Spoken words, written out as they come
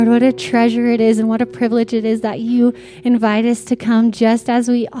Lord, what a treasure it is and what a privilege it is that you invite us to come just as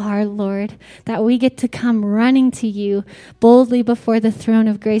we are, Lord, that we get to come running to you boldly before the throne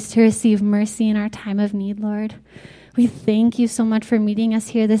of grace to receive mercy in our time of need, Lord. We thank you so much for meeting us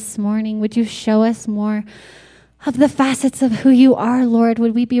here this morning. Would you show us more of the facets of who you are, Lord?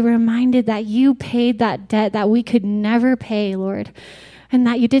 Would we be reminded that you paid that debt that we could never pay, Lord, and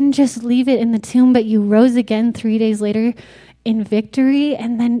that you didn't just leave it in the tomb, but you rose again 3 days later in victory,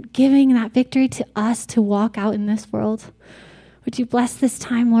 and then giving that victory to us to walk out in this world. Would you bless this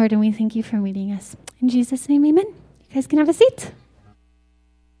time, Lord, and we thank you for meeting us. In Jesus' name, amen. You guys can have a seat.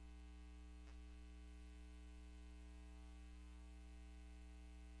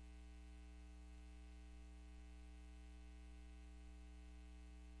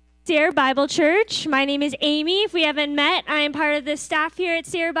 Sierra Bible Church. My name is Amy. If we haven't met, I am part of the staff here at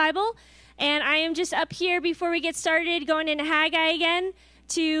Sierra Bible, and I am just up here before we get started going into Haggai again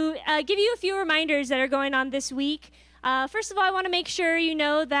to give you a few reminders that are going on this week. First of all, I want to make sure you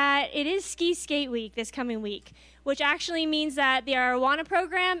know that it is Ski Skate Week this coming week, which actually means that the Arowana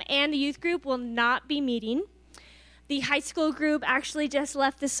program and the youth group will not be meeting. The high school group actually just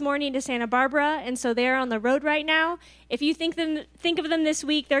left this morning to Santa Barbara, and so they're on the road right now. If you think of them this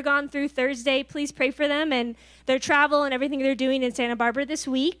week, they're gone through Thursday. Please pray for them and their travel and everything they're doing in Santa Barbara this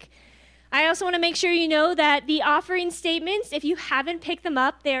week. I also want to make sure you know that the offering statements, if you haven't picked them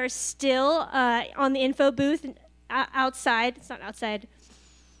up, they are still on the info booth outside. It's not outside,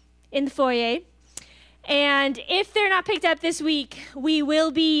 in the foyer. And if they're not picked up this week, we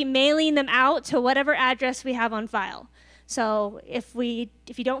will be mailing them out to whatever address we have on file. So if you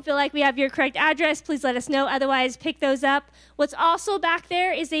don't feel like we have your correct address, please let us know. Otherwise, pick those up. What's also back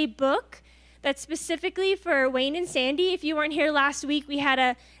there is a book that's specifically for Wayne and Sandy. If you weren't here last week, we had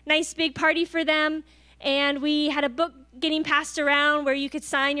a nice big party for them, and we had a book getting passed around where you could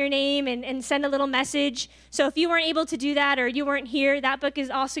sign your name and send a little message. So if you weren't able to do that or you weren't here, that book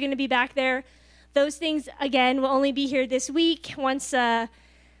is also going to be back there. Those things, again, will only be here this week. Once that's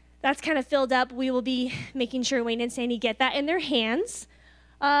kind of filled up, we will be making sure Wayne and Sandy get that in their hands.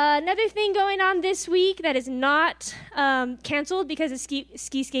 Another thing going on this week that is not canceled because it's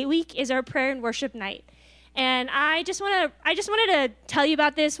Ski Skate Week is our prayer and worship night. And I just wanted to tell you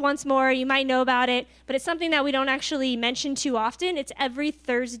about this once more. You might know about it, but it's something that we don't actually mention too often. It's every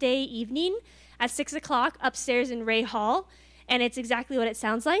Thursday evening at 6 o'clock upstairs in Ray Hall, and it's exactly what it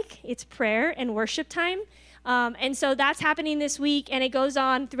sounds like. It's prayer and worship time. And so that's happening this week, and it goes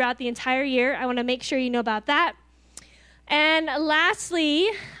on throughout the entire year. I want to make sure you know about that. And lastly,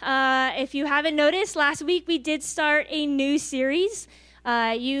 if you haven't noticed, last week we did start a new series.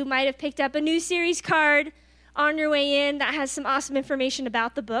 You might have picked up a new series card on your way in that has some awesome information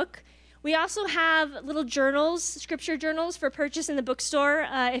about the book. We also have little journals, scripture journals for purchase in the bookstore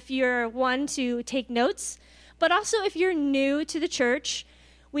if you're one to take notes. But also if you're new to the church,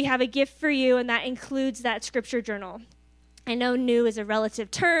 we have a gift for you, and that includes that scripture journal. I know new is a relative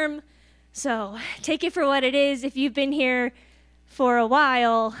term, so take it for what it is. If you've been here for a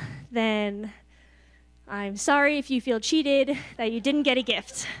while, then I'm sorry if you feel cheated that you didn't get a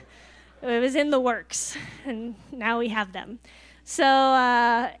gift. It was in the works, and now we have them.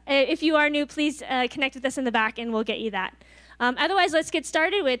 So if you are new, please connect with us in the back, and we'll get you that. Otherwise, let's get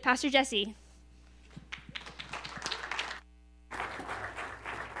started with Pastor Jesse.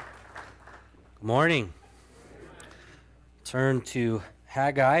 Good morning. Turn to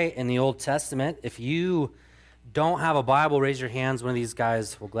Haggai in the Old Testament. If you don't have a Bible, raise your hands. One of these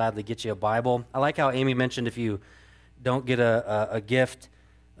guys will gladly get you a Bible. I like how Amy mentioned if you don't get a gift,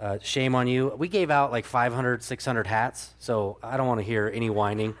 shame on you. We gave out like 500, 600 hats, so I don't want to hear any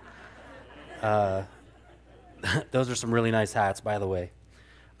whining. Those are some really nice hats, by the way.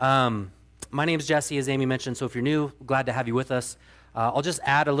 My name is Jesse, as Amy mentioned, so if you're new, glad to have you with us. I'll just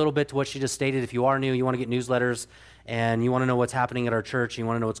add a little bit to what she just stated. If you are new, you want to get newsletters, and you want to know what's happening at our church, and you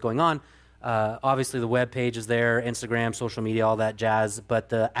want to know what's going on, obviously the web page is there, Instagram, social media, all that jazz, but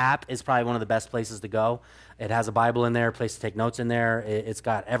the app is probably one of the best places to go. It has a Bible in there, a place to take notes in there. It's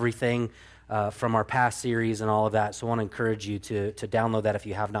got everything from our past series and all of that, so I want to encourage you to download that if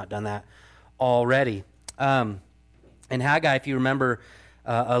you have not done that already. In Haggai, if you remember,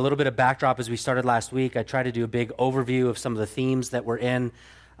 a little bit of backdrop as we started last week. I tried to do a big overview of some of the themes that were in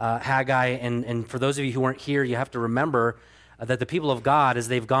Haggai, and for those of you who weren't here, you have to remember that the people of God, as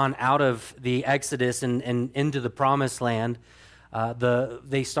they've gone out of the Exodus and into the Promised Land,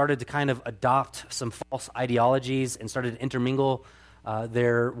 they started to kind of adopt some false ideologies and started to intermingle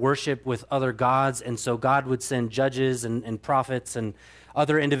their worship with other gods, and so God would send judges and prophets and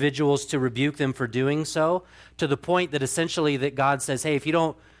other individuals to rebuke them for doing so, to the point that essentially that God says, hey, if you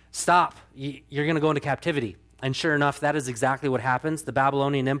don't stop, you're going to go into captivity. And sure enough, that is exactly what happens. The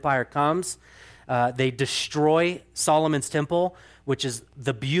Babylonian Empire comes. They destroy Solomon's temple, which is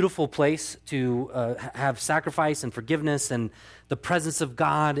the beautiful place to have sacrifice and forgiveness, and the presence of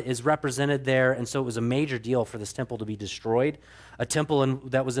God is represented there. And so it was a major deal for this temple to be destroyed. A temple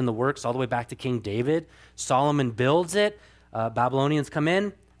that was in the works all the way back to King David. Solomon builds it. Babylonians come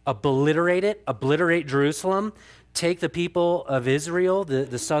in, obliterate Jerusalem, take the people of Israel,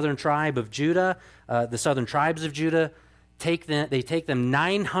 the southern tribe of Judah, the southern tribes of Judah, they take them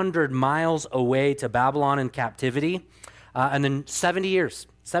 900 miles away to Babylon in captivity, and then 70 years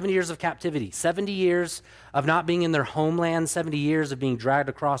of captivity, 70 years of not being in their homeland, 70 years of being dragged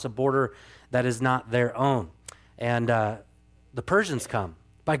across a border that is not their own. And the Persians come.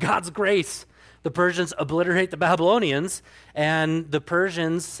 By God's grace, the Persians obliterate the Babylonians, and the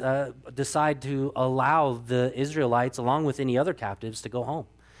Persians decide to allow the Israelites, along with any other captives, to go home.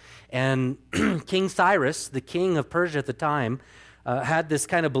 And King Cyrus, the king of Persia at the time, had this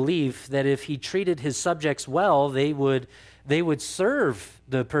kind of belief that if he treated his subjects well, they would serve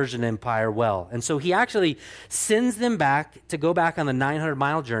the Persian Empire well. And so he actually sends them back to go back on the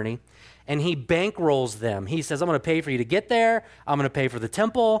 900-mile journey, and he bankrolls them. He says, I'm going to pay for you to get there. I'm going to pay for the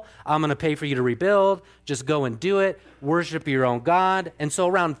temple. I'm going to pay for you to rebuild. Just go and do it. Worship your own God. And so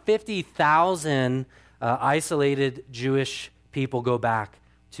around 50,000 isolated Jewish people go back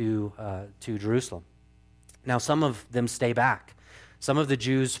to Jerusalem. Now, some of them stay back. Some of the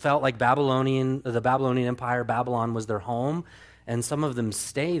Jews felt like the Babylonian Empire, Babylon was their home, and some of them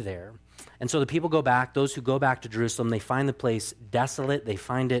stay there. And so the people go back. Those who go back to Jerusalem, they find the place desolate. They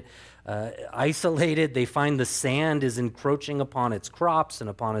find it isolated. They find the sand is encroaching upon its crops and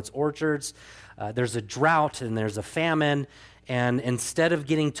upon its orchards. There's a drought and there's a famine. And instead of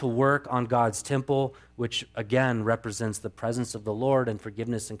getting to work on God's temple, which again represents the presence of the Lord and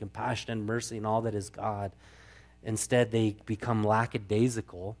forgiveness and compassion and mercy and all that is God, instead they become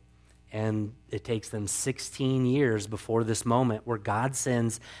lackadaisical. And it takes them 16 years before this moment where God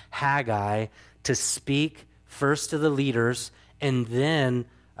sends Haggai to speak first to the leaders and then,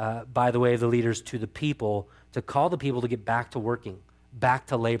 by the way, the leaders to the people, to call the people to get back to working, back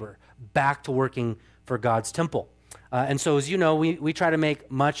to labor, back to working for God's temple. And so, as you know, we try to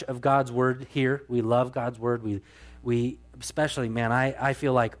make much of God's word here. We love God's word. We especially, man, I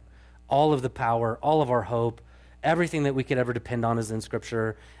feel like all of the power, all of our hope, everything that we could ever depend on is in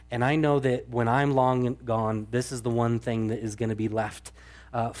Scripture. And I know that when I'm long and gone, this is the one thing that is going to be left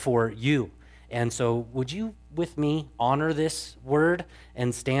for you. And so would you, with me, honor this word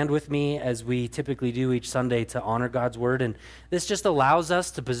and stand with me as we typically do each Sunday to honor God's word? And this just allows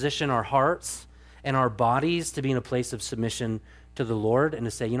us to position our hearts and our bodies to be in a place of submission to the Lord and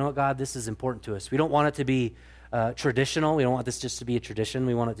to say, you know what, God, this is important to us. We don't want it to be traditional. We don't want this just to be a tradition.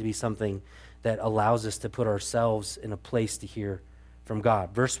 We want it to be something that allows us to put ourselves in a place to hear from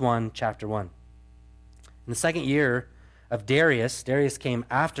God. Verse 1, chapter 1. In the second year of Darius came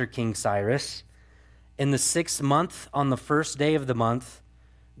after King Cyrus. In the 6th month, on the first day of the month,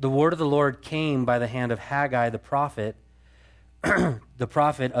 the word of the Lord came by the hand of Haggai the prophet, the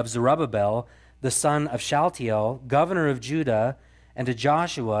prophet of Zerubbabel, the son of Shealtiel, governor of Judah, and to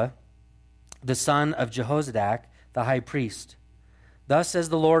Joshua, the son of Jehozadak, the high priest. Thus says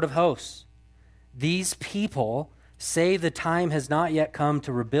the Lord of hosts, these people say the time has not yet come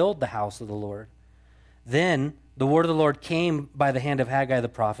to rebuild the house of the Lord. Then the word of the Lord came by the hand of Haggai the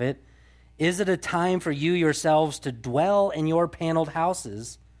prophet. Is it a time for you yourselves to dwell in your paneled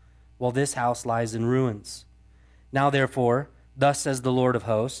houses while this house lies in ruins? Now therefore, thus says the Lord of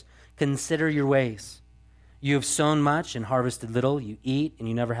hosts, consider your ways. You have sown much and harvested little. You eat and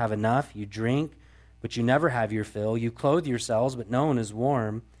you never have enough. You drink, but you never have your fill. You clothe yourselves, but no one is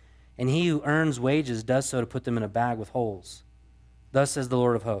warm. And he who earns wages does so to put them in a bag with holes. Thus says the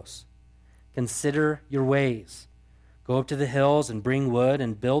Lord of hosts, consider your ways. Go up to the hills and bring wood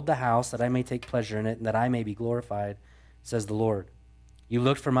and build the house that I may take pleasure in it and that I may be glorified, says the Lord. You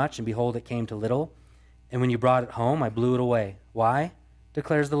looked for much, and behold, it came to little. And when you brought it home, I blew it away. Why?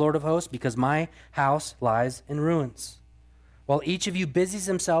 Declares the Lord of hosts, because my house lies in ruins. While each of you busies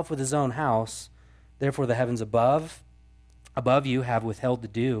himself with his own house, therefore the heavens above you have withheld the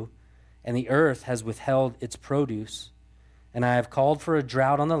dew, and the earth has withheld its produce. And I have called for a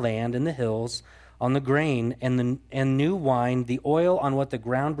drought on the land and the hills, on the grain and new wine, the oil on what the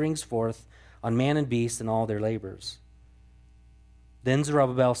ground brings forth, on man and beast and all their labors. Then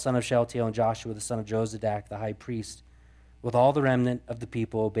Zerubbabel, son of Shealtiel, and Joshua, the son of Jozadak, the high priest, with all the remnant of the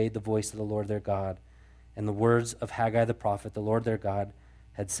people, obeyed the voice of the Lord their God, and the words of Haggai the prophet, the Lord their God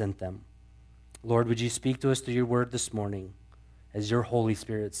had sent them. Lord, would you speak to us through your word this morning? as your Holy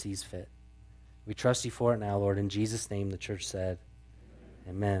Spirit sees fit. We trust you for it now, Lord. In Jesus' name, the church said,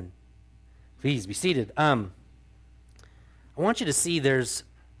 amen. Please be seated. I want you to see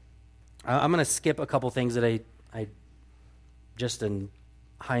I'm going to skip a couple things that I just in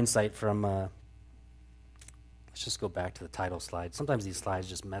hindsight from, let's just go back to the title slide. Sometimes these slides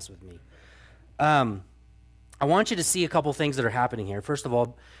just mess with me. I want you to see a couple things that are happening here. First of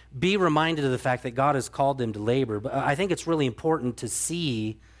all, be reminded of the fact that God has called them to labor. But I think it's really important to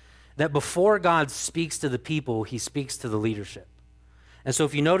see that before God speaks to the people, he speaks to the leadership. And so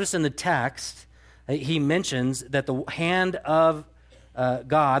if you notice in the text, he mentions that the hand of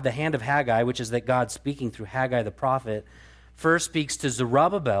God, the hand of Haggai, which is that God speaking through Haggai the prophet, first speaks to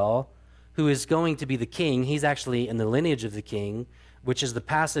Zerubbabel, who is going to be the king. He's actually in the lineage of the king, which is the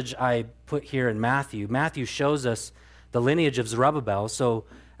passage I put here in Matthew. Matthew shows us the lineage of Zerubbabel. So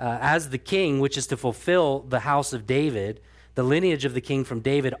as the king, which is to fulfill the house of David, the lineage of the king from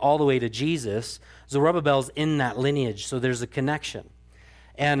David all the way to Jesus, Zerubbabel's in that lineage. So there's a connection.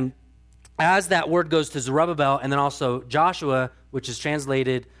 And as that word goes to Zerubbabel, and then also Joshua, which is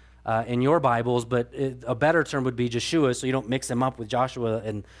translated in your Bibles, but a better term would be Jeshua, so you don't mix him up with Joshua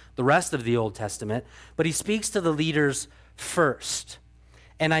and the rest of the Old Testament. But he speaks to the leaders first.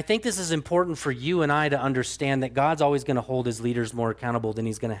 And I think this is important for you and I to understand that God's always going to hold his leaders more accountable than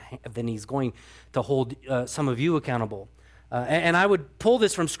he's going to hold some of you accountable. And I would pull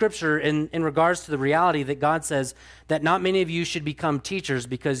this from Scripture in regards to the reality that God says that not many of you should become teachers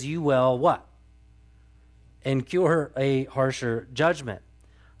because you will what? Incur a harsher judgment.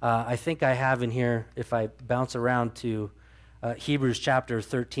 I think I have in here, if I bounce around to Hebrews chapter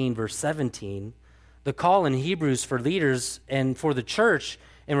 13, verse 17, the call in Hebrews for leaders and for the church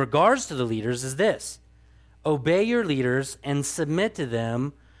in regards to the leaders is this: obey your leaders and submit to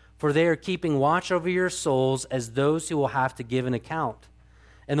them, for they are keeping watch over your souls as those who will have to give an account.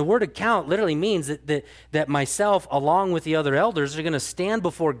 And the word account literally means that myself, along with the other elders, are going to stand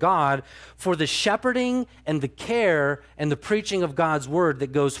before God for the shepherding and the care and the preaching of God's word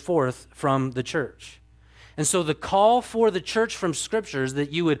that goes forth from the church. And so the call for the church from Scripture is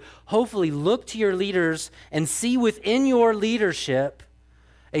that you would hopefully look to your leaders and see within your leadership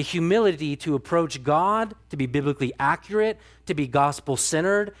a humility to approach God, to be biblically accurate, to be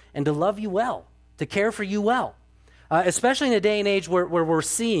gospel-centered, and to love you well, to care for you well. Especially in a day and age where we're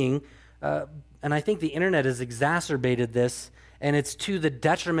seeing, and I think the internet has exacerbated this, and it's to the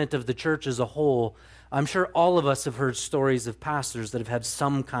detriment of the church as a whole. I'm sure all of us have heard stories of pastors that have had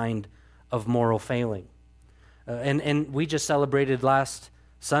some kind of moral failing. And we just celebrated last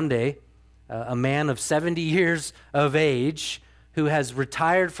Sunday a man of 70 years of age who has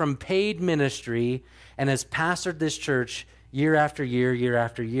retired from paid ministry and has pastored this church year after year, year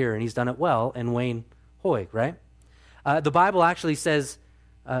after year, and he's done it well, and Wayne Hoig, right? The Bible actually says,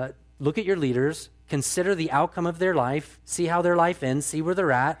 look at your leaders, consider the outcome of their life, see how their life ends, see where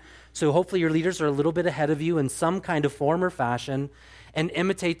they're at. So hopefully your leaders are a little bit ahead of you in some kind of form or fashion, and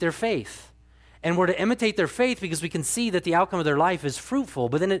imitate their faith. And we're to imitate their faith because we can see that the outcome of their life is fruitful.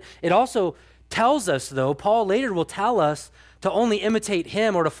 But then it also tells us, though, Paul later will tell us to only imitate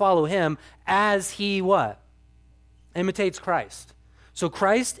him or to follow him as he what? Imitates Christ. So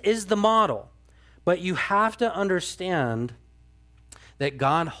Christ is the model. But you have to understand that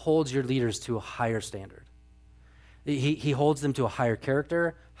God holds your leaders to a higher standard. He holds them to a higher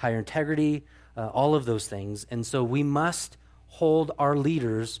character, higher integrity, all of those things. And so we must hold our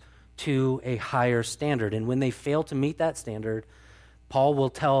leaders to a higher standard. And when they fail to meet that standard, Paul will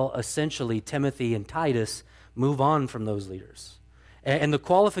tell essentially Timothy and Titus, move on from those leaders. And the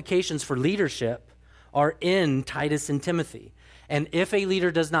qualifications for leadership are in Titus and Timothy. And if a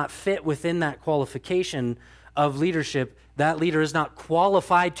leader does not fit within that qualification of leadership, that leader is not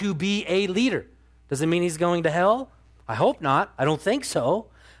qualified to be a leader. Does it mean he's going to hell? I hope not. I don't think so.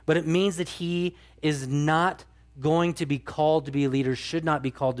 But it means that he is not going to be called to be a leader, should not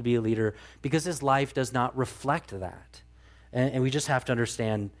be called to be a leader, because his life does not reflect that. And we just have to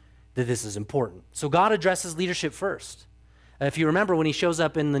understand that this is important. So God addresses leadership first. If you remember, when he shows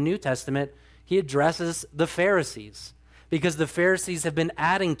up in the New Testament, he addresses the Pharisees, because the Pharisees have been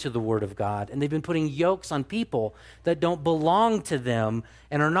adding to the Word of God, and they've been putting yokes on people that don't belong to them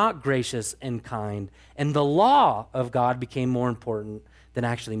and are not gracious and kind. And the law of God became more important than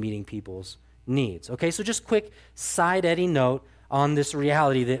actually meeting people's needs. Okay, so just quick side Eddie note on this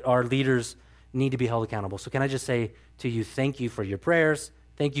reality that our leaders need to be held accountable. So can I just say to you, thank you for your prayers.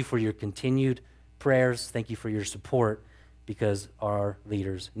 Thank you for your continued prayers. Thank you for your support, because our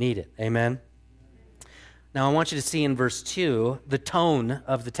leaders need it. Amen? Now I want you to see in verse 2 the tone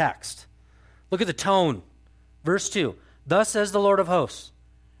of the text. Look at the tone. Verse 2, Thus says the Lord of hosts.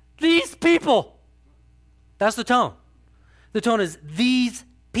 These people. That's the tone. The tone is these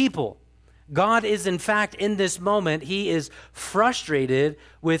people. God is, in fact, in this moment, he is frustrated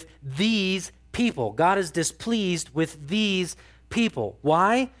with these people. God is displeased with these people.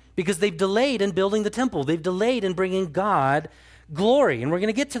 Why? Because they've delayed in building the temple. They've delayed in bringing God glory. And we're going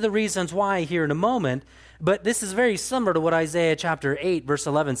to get to the reasons why here in a moment. But this is very similar to what Isaiah chapter 8, verse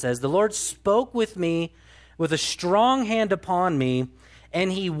 11 says. The Lord spoke with me with a strong hand upon me,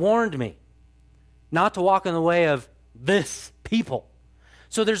 and he warned me not to walk in the way of this people.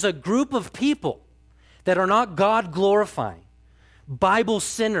 So there's a group of people that are not God glorifying, Bible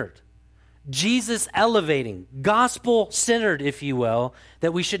centered, Jesus elevating, gospel centered, if you will,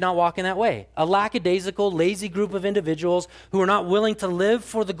 that we should not walk in that way. A lackadaisical, lazy group of individuals who are not willing to live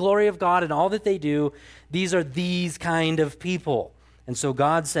for the glory of God in all that they do. These are these kind of people. And so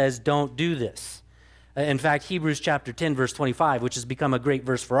God says, don't do this. In fact, Hebrews chapter 10, verse 25, which has become a great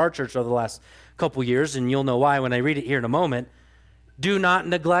verse for our church over the last couple years, and you'll know why when I read it here in a moment. Do not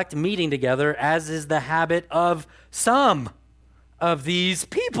neglect meeting together, as is the habit of some of these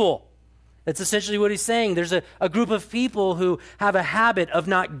people. That's essentially what he's saying. There's a group of people who have a habit of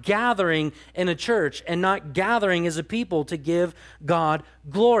not gathering in a church and not gathering as a people to give God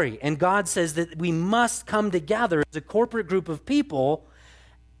glory. And God says that we must come together as a corporate group of people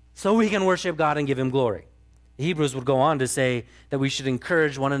so we can worship God and give him glory. The Hebrews would go on to say that we should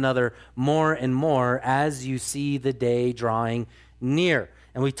encourage one another more and more as you see the day drawing near.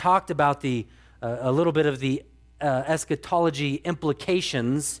 And we talked about a little bit of the eschatology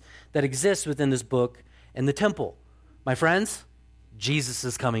implications that exist within this book and the temple. My friends, Jesus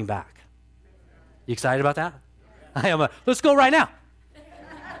is coming back. You excited about that? I am. Let's go right now.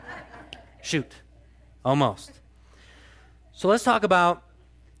 Shoot. Almost. So let's talk about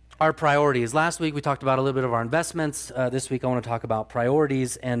our priorities. Last week we talked about a little bit of our investments. This week I want to talk about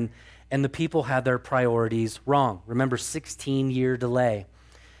priorities, and the people had their priorities wrong. Remember, 16-year delay.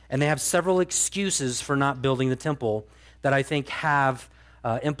 And they have several excuses for not building the temple that I think have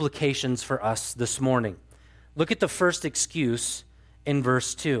implications for us this morning. Look at the first excuse in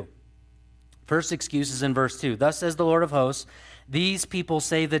verse 2. First excuse is in verse 2. Thus says the Lord of hosts, these people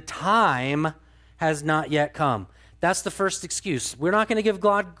say the time has not yet come. That's the first excuse. We're not going to give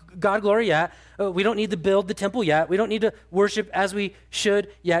God glory yet. We don't need to build the temple yet. We don't need to worship as we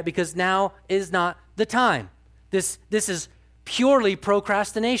should yet because now is not the time. This is purely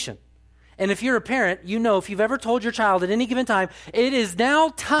procrastination. And if you're a parent, you know if you've ever told your child at any given time, it is now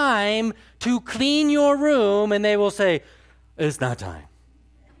time to clean your room, and they will say, it's not time.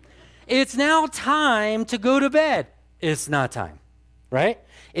 It's now time to go to bed. It's not time, right?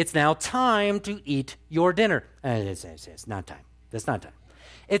 It's now time to eat your dinner. It's not time. It's not time.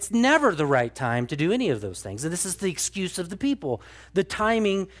 It's never the right time to do any of those things. And this is the excuse of the people. The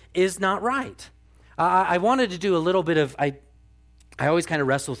timing is not right. I wanted to do a little bit of, I always kind of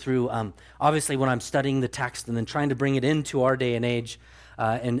wrestle through, obviously when I'm studying the text and then trying to bring it into our day and age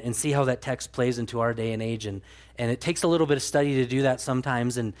and see how that text plays into our day and age. And it takes a little bit of study to do that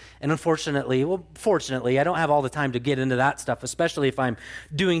sometimes. And unfortunately, fortunately, I don't have all the time to get into that stuff, especially if I'm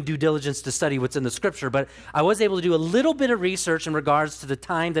doing due diligence to study what's in the scripture. But I was able to do a little bit of research in regards to the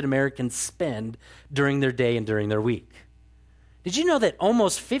time that Americans spend during their day and during their week. Did you know that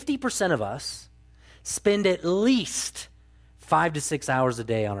almost 50% of us spend at least 5 to 6 hours a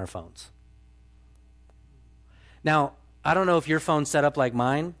day on our phones? Now, I don't know if your phone's set up like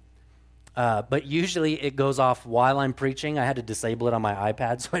mine, but usually it goes off while I'm preaching. I had to disable it on my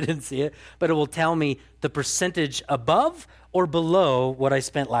iPad so I didn't see it, but it will tell me the percentage above or below what I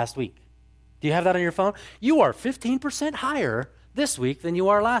spent last week. Do you have that on your phone? You are 15% higher this week than you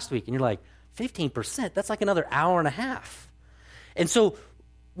are last week. And you're like, 15%? That's like another hour and a half. And so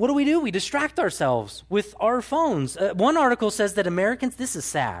what do? We distract ourselves with our phones. One article says that Americans, this is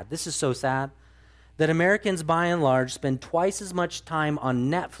sad, this is so sad, that Americans by and large spend twice as much time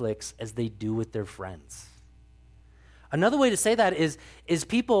on Netflix as they do with their friends. Another way to say that is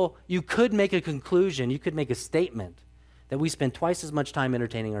people, you could make a conclusion, you could make a statement that we spend twice as much time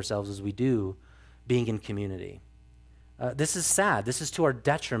entertaining ourselves as we do being in community. This is sad. This is to our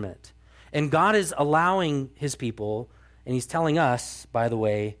detriment. And God is allowing his people, and he's telling us, by the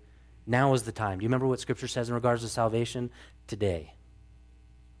way, now is the time. Do you remember what Scripture says in regards to salvation? Today.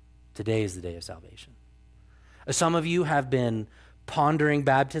 Today is the day of salvation. Some of you have been pondering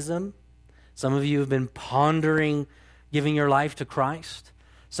baptism. Some of you have been pondering giving your life to Christ.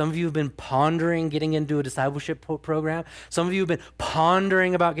 Some of you have been pondering getting into a discipleship program. Some of you have been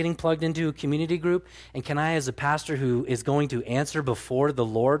pondering about getting plugged into a community group. And can I, as a pastor who is going to answer before the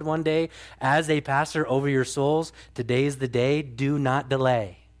Lord one day, as a pastor over your souls, today's the day. Do not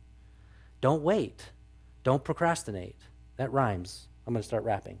delay. Don't wait. Don't procrastinate. That rhymes. I'm going to start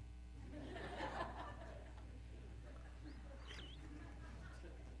rapping.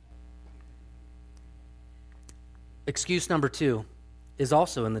 Excuse number 2 is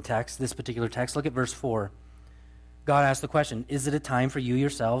also in the text, this particular text. Look at verse 4. God asked the question, is it a time for you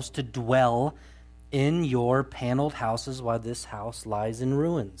yourselves to dwell in your paneled houses while this house lies in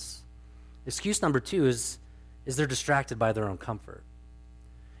ruins? Excuse number 2 is they're distracted by their own comfort.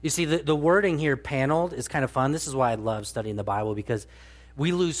 You see, the wording here, paneled, is kind of fun. This is why I love studying the Bible, because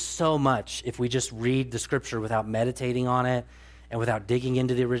we lose so much if we just read the scripture without meditating on it and without digging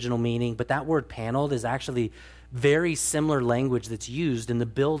into the original meaning. But that word paneled is actually very similar language that's used in the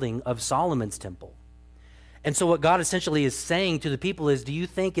building of Solomon's temple. And so what God essentially is saying to the people is, do you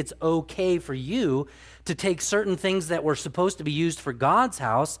think it's okay for you to take certain things that were supposed to be used for God's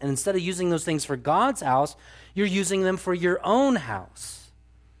house, and instead of using those things for God's house, you're using them for your own house,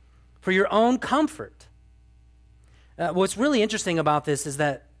 for your own comfort? What's really interesting about this is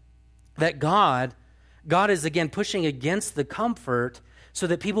that God is, again, pushing against the comfort so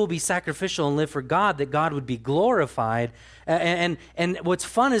that people will be sacrificial and live for God, that God would be glorified. And what's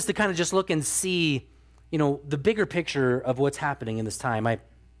fun is to kind of just look and see, the bigger picture of what's happening in this time.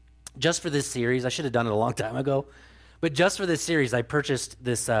 Just for this series, I should have done it a long time ago, but just for this series, I purchased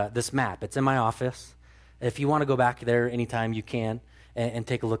this map. It's in my office. If you want to go back there anytime, you can and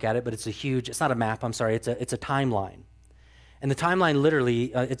take a look at it, but it's not a map, I'm sorry, it's a timeline. And the timeline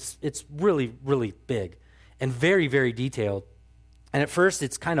literally, it's really, really big and very, very detailed. And at first,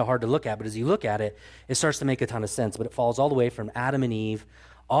 it's kind of hard to look at, but as you look at it, it starts to make a ton of sense. But it falls all the way from Adam and Eve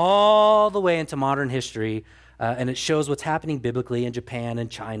all the way into modern history, and it shows what's happening biblically in Japan and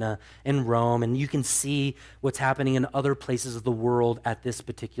China and Rome, and you can see what's happening in other places of the world at this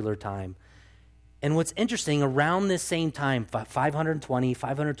particular time. And what's interesting, around this same time, 520,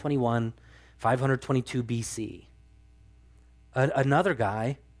 521, 522 BC, another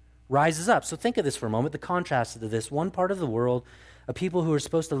guy rises up. So think of this for a moment, the contrast to this. One part of the world, a people who are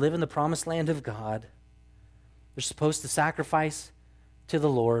supposed to live in the promised land of God. They're supposed to sacrifice to the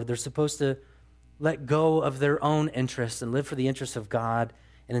Lord. They're supposed to let go of their own interests and live for the interests of God.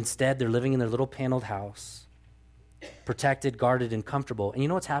 And instead, they're living in their little paneled house, protected, guarded, and comfortable. And you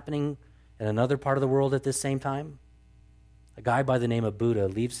know what's happening in another part of the world at this same time? A guy by the name of Buddha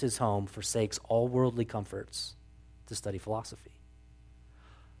leaves his home, forsakes all worldly comforts to study philosophy.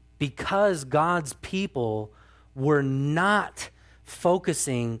 Because God's people were not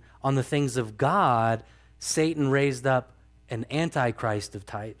focusing on the things of God, Satan raised up an antichrist of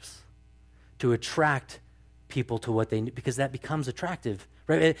types to attract people to what they need, because that becomes attractive,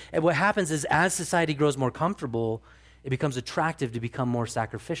 right? And what happens is, as society grows more comfortable, it becomes attractive to become more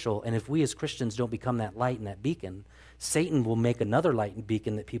sacrificial. And if we as Christians don't become that light and that beacon, Satan will make another light and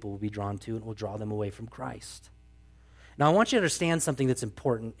beacon that people will be drawn to, and will draw them away from Christ. Now, I want you to understand something that's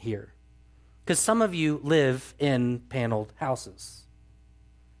important here, because some of you live in paneled houses.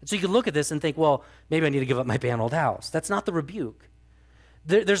 And so you can look at this and think, well, maybe I need to give up my paneled house. That's not the rebuke.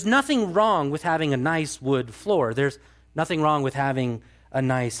 There's nothing wrong with having a nice wood floor. There's nothing wrong with having a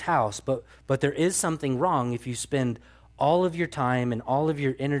nice house. But there is something wrong if you spend all of your time and all of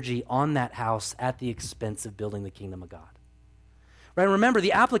your energy on that house at the expense of building the kingdom of God. Right? Remember,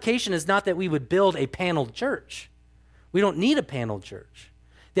 the application is not that we would build a paneled church. We don't need a paneled church.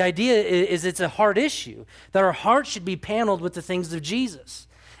 The idea is it's a heart issue, that our hearts should be paneled with the things of Jesus,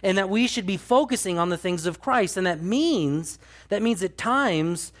 and that we should be focusing on the things of Christ. And that means at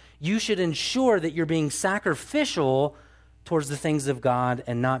times you should ensure that you're being sacrificial towards the things of God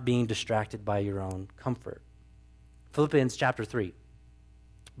and not being distracted by your own comfort. Philippians chapter 3,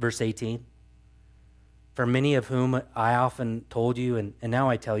 verse 18. For many of whom I often told you, and now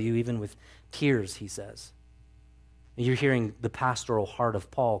I tell you, even with tears, he says. And you're hearing the pastoral heart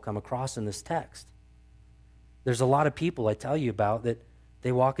of Paul come across in this text. There's a lot of people I tell you about that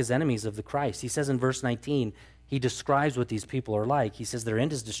they walk as enemies of the Christ. He says in verse 19, he describes what these people are like. He says their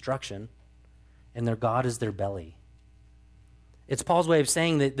end is destruction, and their God is their belly. It's Paul's way of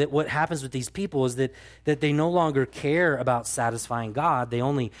saying that what happens with these people is that they no longer care about satisfying God. They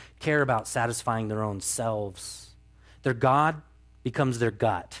only care about satisfying their own selves. Their God becomes their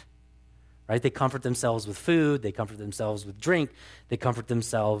gut. Right? They comfort themselves with food, they comfort themselves with drink, they comfort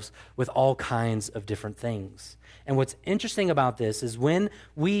themselves with all kinds of different things. And what's interesting about this is when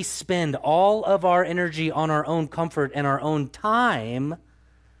we spend all of our energy on our own comfort and our own time,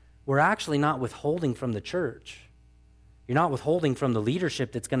 we're actually not withholding from the church. You're not withholding from the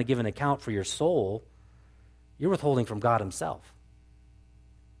leadership that's going to give an account for your soul. You're withholding from God himself.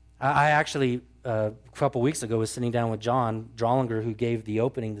 I actually, a couple weeks ago, was sitting down with John Drollinger, who gave the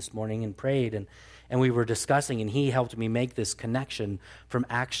opening this morning, and prayed, and we were discussing, and he helped me make this connection from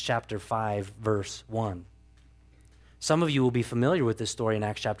Acts chapter 5, verse 1. Some of you will be familiar with this story in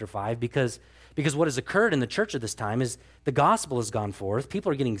Acts chapter 5 because what has occurred in the church at this time is the gospel has gone forth.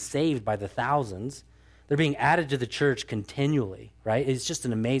 People are getting saved by the thousands. They're being added to the church continually, right? It's just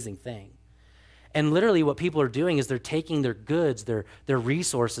an amazing thing. And literally what people are doing is they're taking their goods, their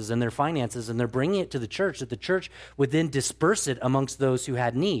resources, and their finances, and they're bringing it to the church, that the church would then disperse it amongst those who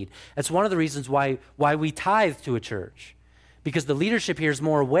had need. That's one of the reasons why we tithe to a church, because the leadership here is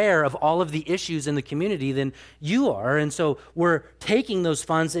more aware of all of the issues in the community than you are. And so we're taking those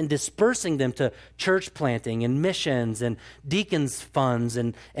funds and dispersing them to church planting and missions and deacons funds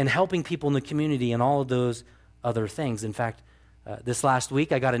and helping people in the community and all of those other things. In fact, this last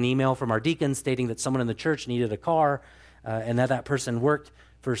week, I got an email from our deacons stating that someone in the church needed a car and that person worked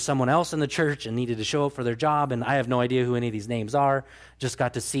for someone else in the church and needed to show up for their job. And I have no idea who any of these names are. Just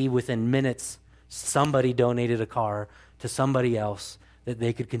got to see within minutes somebody donated a car to somebody else that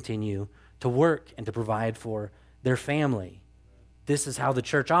they could continue to work and to provide for their family. This is how the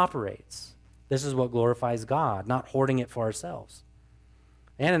church operates. This is what glorifies God, not hoarding it for ourselves.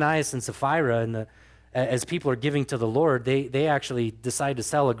 Ananias and Sapphira, as people are giving to the Lord, they actually decide to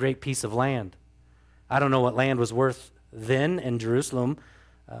sell a great piece of land. I don't know what land was worth then in Jerusalem.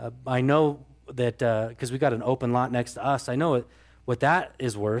 I know that because we got an open lot next to us, I know what that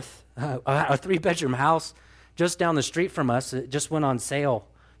is worth. A 3-bedroom house just down the street from us, it just went on sale.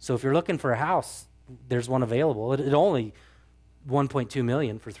 So if you're looking for a house, there's one available. It only $1.2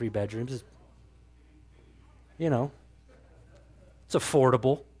 million for 3 bedrooms. You know, it's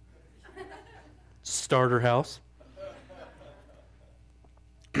affordable. Starter house.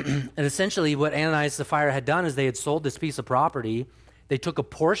 And essentially what Ananias and Sapphira had done is they had sold this piece of property. They took a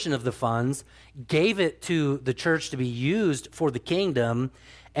portion of the funds, gave it to the church to be used for the kingdom,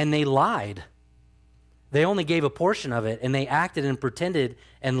 and they lied. They only gave a portion of it, and they acted and pretended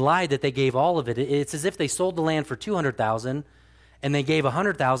and lied that they gave all of it. It's as if they sold the land for $200,000, and they gave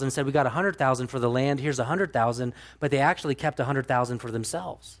 $100,000 and said, we got $100,000 for the land, here's $100,000, but they actually kept $100,000 for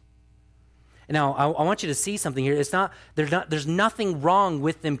themselves. Now, I want you to see something here. There's nothing wrong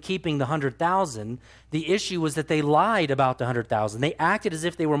with them keeping the $100,000. The issue was that they lied about the $100,000. They acted as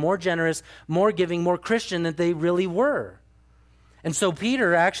if they were more generous, more giving, more Christian than they really were. And so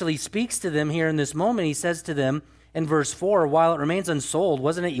Peter actually speaks to them here in this moment. He says to them in verse 4, while it remains unsold,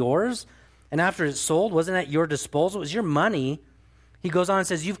 wasn't it yours? And after it's sold, wasn't it at your disposal? It was your money. He goes on and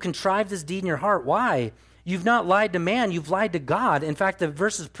says, you've contrived this deed in your heart. Why? You've not lied to man, you've lied to God. In fact, the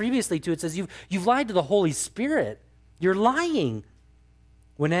verses previously to it says you've lied to the Holy Spirit. You're lying.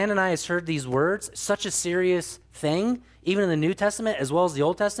 When Ananias heard these words, such a serious thing, even in the New Testament as well as the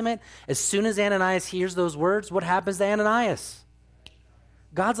Old Testament, as soon as Ananias hears those words, what happens to Ananias?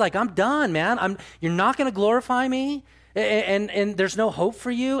 God's like, I'm done, man. You're not going to glorify me, and there's no hope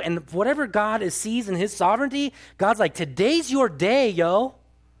for you. And whatever God sees in his sovereignty, God's like, today's your day, yo.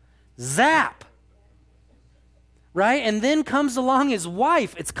 Zap. Right? And then comes along his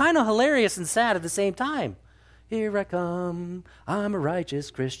wife. It's kind of hilarious and sad at the same time. Here I come. I'm a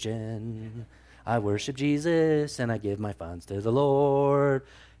righteous Christian. I worship Jesus and I give my funds to the Lord.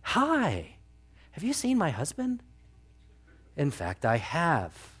 Hi. Have you seen my husband? In fact, I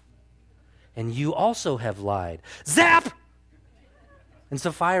have. And you also have lied. Zap! And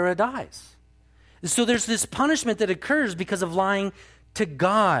Sapphira dies. So there's this punishment that occurs because of lying to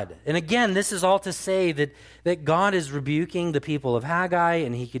God. And again, this is all to say that God is rebuking the people of Haggai,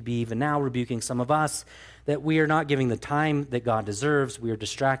 and he could be even now rebuking some of us, that we are not giving the time that God deserves. We are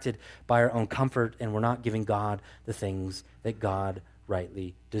distracted by our own comfort, and we're not giving God the things that God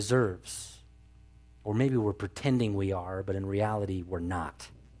rightly deserves. Or maybe we're pretending we are, but in reality, we're not.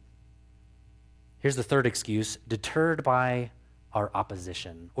 Here's the third excuse: deterred by our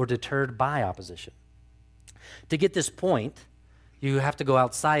opposition, or deterred by opposition. To get this point, you have to go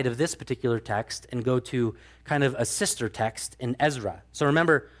outside of this particular text and go to kind of a sister text in Ezra. So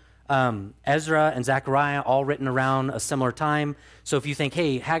remember, Ezra and Zechariah all written around a similar time. So if you think,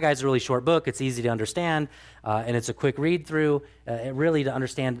 hey, Haggai's a really short book, it's easy to understand, and it's a quick read through, really to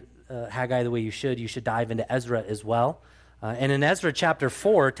understand Haggai the way you should dive into Ezra as well. And in Ezra chapter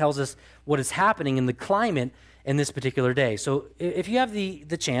 4 tells us what is happening in the climate in this particular day. So if you have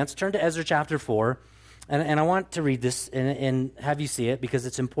the chance, turn to Ezra chapter 4, and I want to read this and have you see it because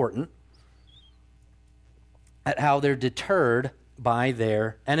it's important, at how they're deterred by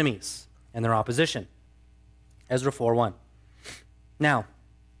their enemies and their opposition. Ezra 4:1. Now,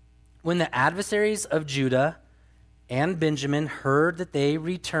 when the adversaries of Judah and Benjamin heard that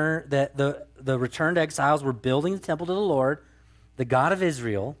the returned exiles were building the temple to the Lord, the God of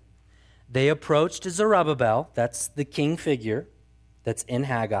Israel, they approached Zerubbabel, that's the king figure that's in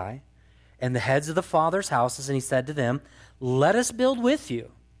Haggai, and the heads of the fathers' houses, and he said to them, "Let us build with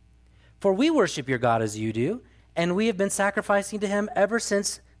you, for we worship your God as you do, and we have been sacrificing to him ever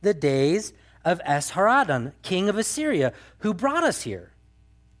since the days of Esarhaddon, king of Assyria, who brought us here."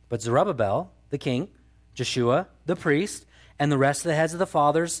 But Zerubbabel, the king, Joshua, the priest, and the rest of the heads of the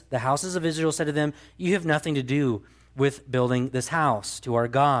fathers, the houses of Israel, said to them, "You have nothing to do with building this house to our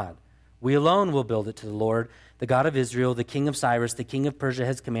God. We alone will build it to the Lord, the God of Israel. The king of Cyrus, the king of Persia,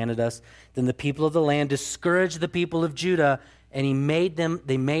 has commanded us." Then the people of the land discouraged the people of Judah, and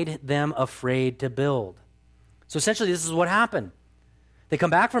they made them afraid to build. So essentially, this is what happened. They come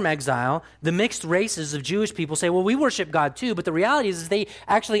back from exile. The mixed races of Jewish people say, well, we worship God too. But the reality is they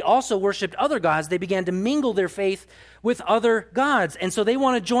actually also worshiped other gods. They began to mingle their faith with other gods. And so they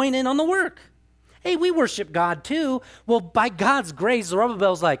want to join in on the work. Hey, we worship God too. Well, by God's grace,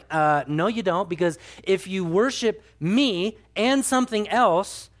 Zerubbabel's like, no, you don't. Because if you worship me and something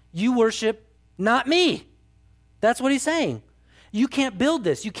else, you worship not me. That's what he's saying. You can't build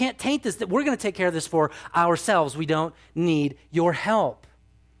this. You can't taint this. We're going to take care of this for ourselves. We don't need your help.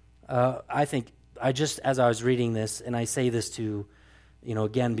 As I was reading this, and I say this to,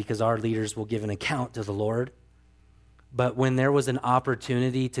 again, because our leaders will give an account to the Lord. But when there was an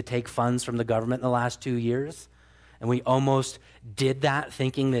opportunity to take funds from the government in the last 2 years, and we almost did that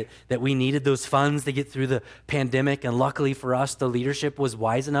thinking that we needed those funds to get through the pandemic. And luckily for us, the leadership was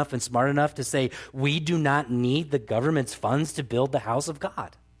wise enough and smart enough to say, we do not need the government's funds to build the house of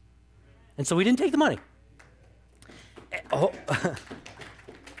God. And so we didn't take the money. Oh.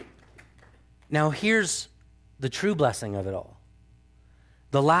 Now here's the true blessing of it all.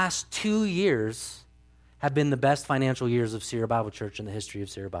 The last 2 years have been the best financial years of Sierra Bible Church in the history of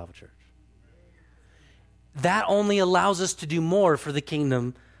Sierra Bible Church. That only allows us to do more for the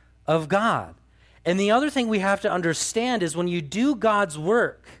kingdom of God. And the other thing we have to understand is when you do God's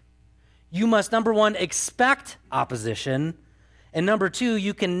work, you must, number one, expect opposition. And number two,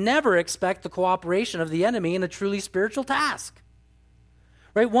 you can never expect the cooperation of the enemy in a truly spiritual task.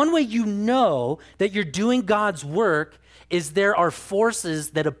 Right? One way you know that you're doing God's work is there are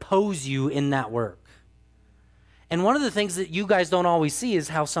forces that oppose you in that work. And one of the things that you guys don't always see is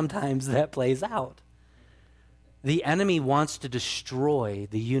how sometimes that plays out. The enemy wants to destroy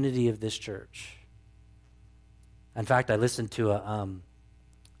the unity of this church. In fact, I listened to a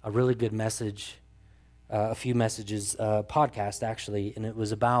really good message, a few messages, podcast actually, and it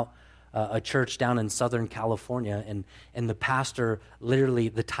was about a church down in Southern California, and the pastor, literally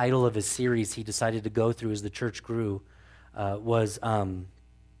the title of his series he decided to go through as the church grew was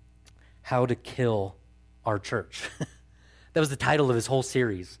How to Kill Our Church. That was the title of his whole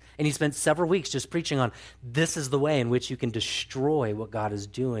series. And he spent several weeks just preaching on this is the way in which you can destroy what God is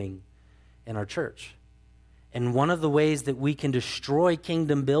doing in our church. And one of the ways that we can destroy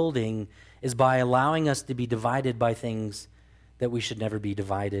kingdom building is by allowing us to be divided by things that we should never be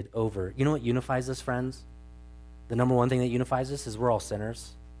divided over. You know what unifies us, friends? The number one thing that unifies us is we're all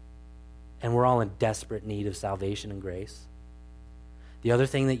sinners. And we're all in desperate need of salvation and grace. The other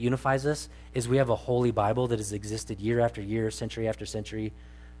thing that unifies us is we have a holy Bible that has existed year after year, century after century,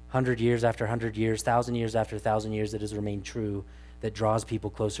 100 years after 100 years, 1,000 years after 1,000 years that has remained true, that draws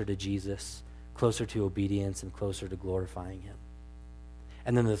people closer to Jesus, closer to obedience, and closer to glorifying him.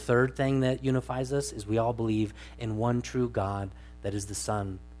 And then the third thing that unifies us is we all believe in one true God that is the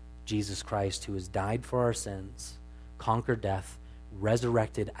Son, Jesus Christ, who has died for our sins, conquered death,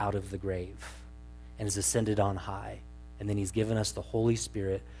 resurrected out of the grave, and is ascended on high. And then he's given us the Holy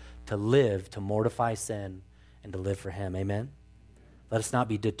Spirit to live, to mortify sin, and to live for him. Amen? Let us not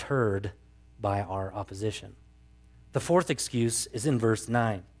be deterred by our opposition. The fourth excuse is in verse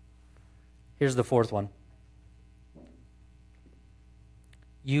 9. Here's the fourth one.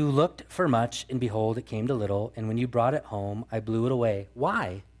 You looked for much, and behold, it came to little, and when you brought it home, I blew it away.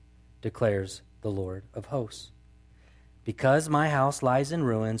 Why? Declares the Lord of hosts. Because my house lies in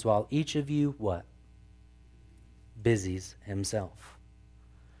ruins, while each of you, what? Busies himself.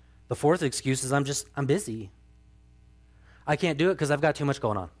 The fourth excuse is I'm busy. I can't do it because I've got too much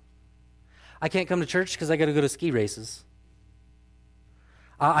going on. I can't come to church because I got to go to ski races.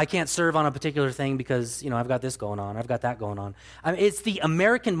 I can't serve on a particular thing because, I've got this going on. I've got that going on. It's the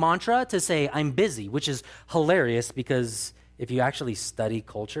American mantra to say I'm busy, which is hilarious because if you actually study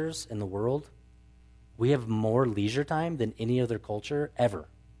cultures in the world, we have more leisure time than any other culture ever.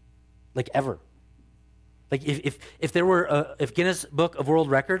 Like ever. Like if there were, if Guinness Book of World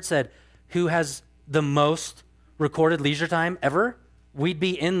Records said who has the most recorded leisure time ever, we'd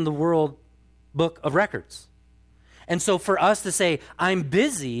be in the World Book of Records. And so for us to say, I'm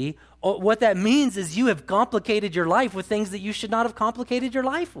busy, what that means is you have complicated your life with things that you should not have complicated your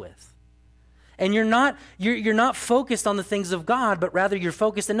life with. And you're not focused on the things of God, but rather you're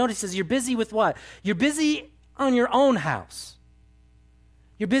focused, and notice, he says, you're busy with what? You're busy on your own house.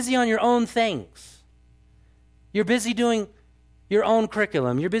 You're busy on your own things. You're busy doing your own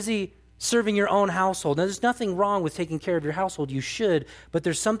curriculum. You're busy serving your own household. Now, there's nothing wrong with taking care of your household. You should, but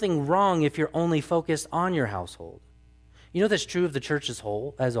there's something wrong if you're only focused on your household. You know that's true of the church as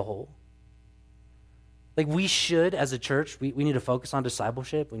a whole. Like we should, as a church, we need to focus on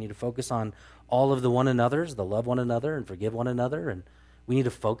discipleship. We need to focus on all of the one another's, the love one another and forgive one another, and we need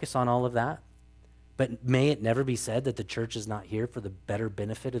to focus on all of that. But may it never be said that the church is not here for the better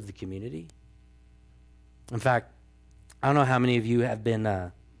benefit of the community. In fact, I don't know how many of you have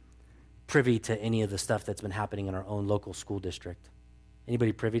been privy to any of the stuff that's been happening in our own local school district.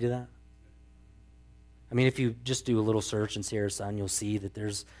 Anybody privy to that? I mean, if you just do a little search in Sierra Sun, you'll see that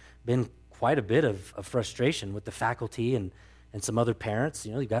there's been quite a bit of frustration with the faculty and some other parents.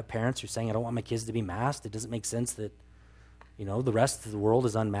 You know, you've got parents who are saying, I don't want my kids to be masked. It doesn't make sense that, you know, the rest of the world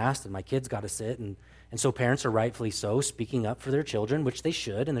is unmasked and my kids got to sit. And so parents are rightfully so speaking up for their children, which they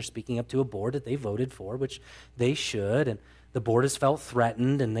should, and they're speaking up to a board that they voted for, which they should. And the board has felt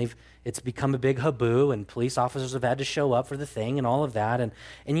threatened, and it's become a big haboo, and police officers have had to show up for the thing and all of that. And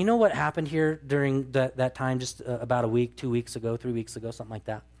you know what happened here during that time, just about a week, 2 weeks ago, 3 weeks ago, something like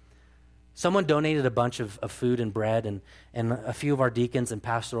that? Someone donated a bunch of food and bread, and a few of our deacons and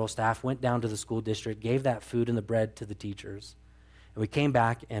pastoral staff went down to the school district, gave that food and the bread to the teachers. And we came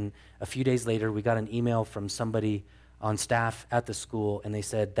back, and a few days later, we got an email from somebody on staff at the school, and they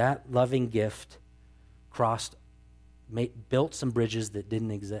said that loving gift built some bridges that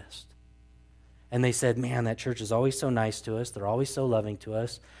didn't exist. And they said, man, that church is always so nice to us. They're always so loving to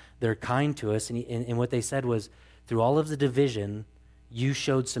us. They're kind to us. And what they said was, through all of the division, you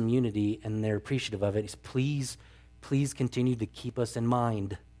showed some unity, and they're appreciative of it. It's, please continue to keep us in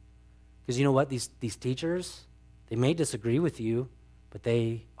mind. Because you know what? These teachers, they may disagree with you, but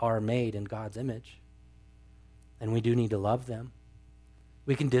they are made in God's image. And we do need to love them.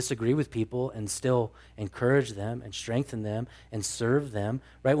 We can disagree with people and still encourage them and strengthen them and serve them,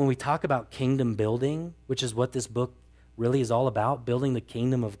 right? When we talk about kingdom building, which is what this book really is all about, building the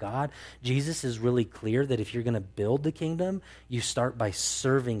kingdom of God, Jesus is really clear that if you're going to build the kingdom, you start by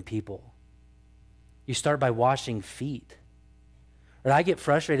serving people. You start by washing feet. Right? I get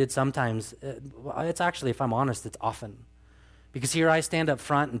frustrated sometimes. It's actually, if I'm honest, it's often. Because here I stand up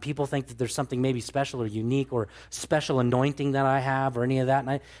front and people think that there's something maybe special or unique or special anointing that I have or any of that.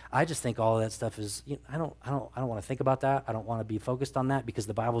 And I just think all of that stuff is, I don't want to think about that. I don't want to be focused on that because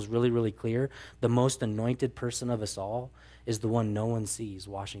the Bible's really, really clear. The most anointed person of us all is the one no one sees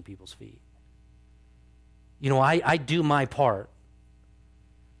washing people's feet. You know, I do my part.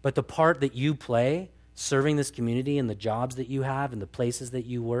 But the part that you play, serving this community and the jobs that you have and the places that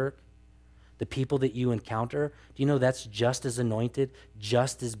you work, the people that you encounter, do you know that's just as anointed,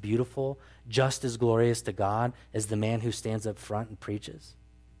 just as beautiful, just as glorious to God as the man who stands up front and preaches?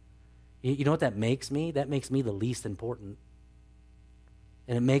 You know what that makes me? That makes me the least important.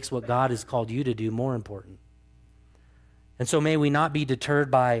 And it makes what God has called you to do more important. And so may we not be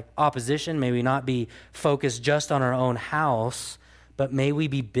deterred by opposition. May we not be focused just on our own house, but may we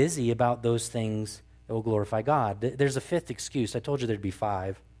be busy about those things that will glorify God. There's a fifth excuse. I told you there'd be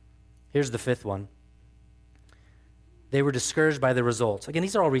 5. Here's the 5th one. They were discouraged by the results. Again,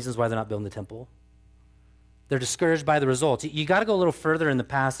 these are all reasons why they're not building the temple. They're discouraged by the results. You got to go a little further in the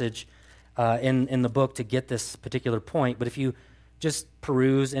passage in the book to get this particular point. But if you just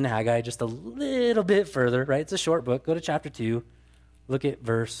peruse in Haggai just a little bit further, right? It's a short book. Go to chapter 2. Look at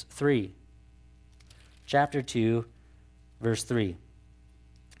verse 3. Chapter 2, verse 3.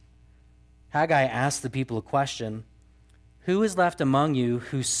 Haggai asked the people a question. Who is left among you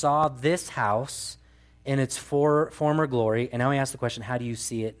who saw this house in its former glory? And now he asks the question, how do you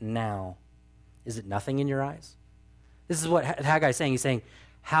see it now? Is it nothing in your eyes? This is what Haggai is saying. He's saying,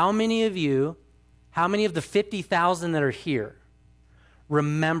 how many of the 50,000 that are here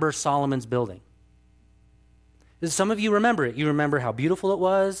remember Solomon's building? Some of you remember it. You remember how beautiful it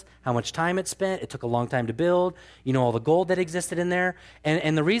was, how much time it spent. It took a long time to build. You know all the gold that existed in there.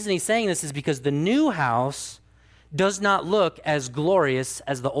 And the reason he's saying this is because the new house does not look as glorious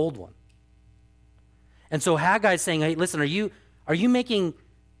as the old one. And so Haggai's saying, hey, listen, are you making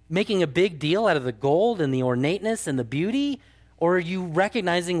making a big deal out of the gold and the ornateness and the beauty? Or are you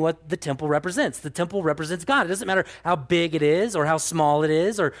recognizing what the temple represents? The temple represents God. It doesn't matter how big it is or how small it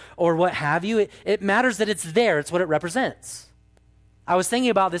is or what have you. It matters that it's there. It's what it represents. I was thinking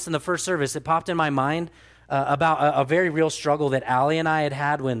about this in the first service. It popped in my mind about a very real struggle that Allie and I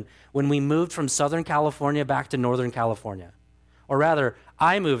had when we moved from Southern California back to Northern California. Or rather,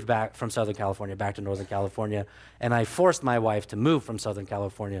 I moved back from Southern California back to Northern California, and I forced my wife to move from Southern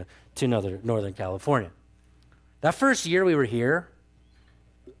California to Northern California. That first year we were here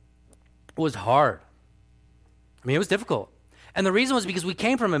was hard. I mean, it was difficult. And the reason was because we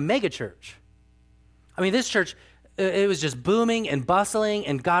came from a mega church. I mean, this church, it was just booming and bustling,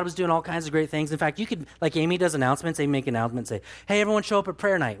 and God was doing all kinds of great things. In fact, you could, like Amy does announcements, they make announcements, say, hey, everyone show up at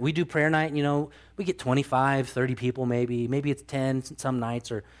prayer night. We do prayer night, and, we get 25, 30 people maybe. Maybe it's 10 some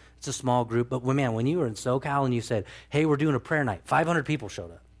nights, or it's a small group. But, man, when you were in SoCal and you said, hey, we're doing a prayer night, 500 people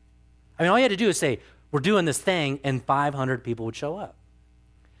showed up. I mean, all you had to do is say, we're doing this thing, and 500 people would show up.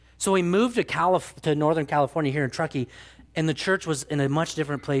 So we moved to Northern California here in Truckee, and the church was in a much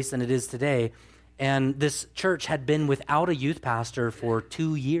different place than it is today. And this church had been without a youth pastor for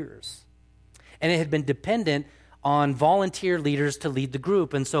 2 years. And it had been dependent on volunteer leaders to lead the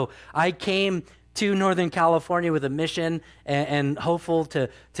group. And so I came to Northern California with a mission and hopeful to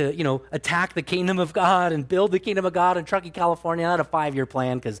attack the kingdom of God and build the kingdom of God in Truckee, California. Not a 5-year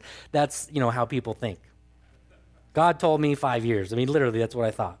plan, because that's, how people think. God told me 5 years. I mean, literally, that's what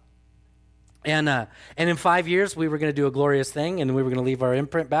I thought. And in 5 years, we were going to do a glorious thing, and we were going to leave our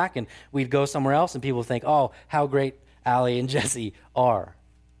imprint back, and we'd go somewhere else, and people would think, oh, how great Allie and Jesse are.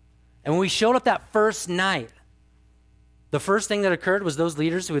 And when we showed up that first night, the first thing that occurred was those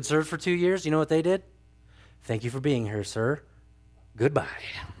leaders who had served for 2 years, you know what they did? Thank you for being here, sir. Goodbye.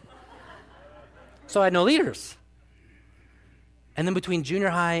 So I had no leaders. And then between junior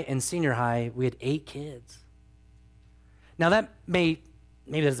high and senior high, we had 8 kids. Now that maybe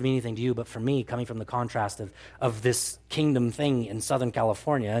that doesn't mean anything to you, but for me, coming from the contrast of this kingdom thing in Southern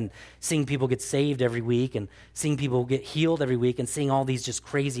California and seeing people get saved every week and seeing people get healed every week and seeing all these just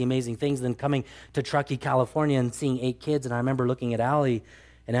crazy, amazing things, and then coming to Truckee, California and seeing 8 kids. And I remember looking at Allie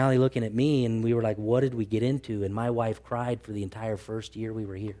and Allie looking at me, and we were like, what did we get into? And my wife cried for the entire first year we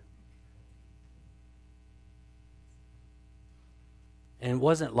were here. And it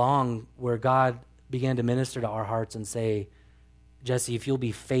wasn't long where God began to minister to our hearts and say, Jesse, if you'll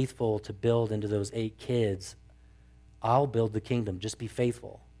be faithful to build into those 8 kids, I'll build the kingdom. Just be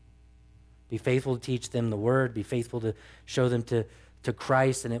faithful. Be faithful to teach them the word. Be faithful to show them to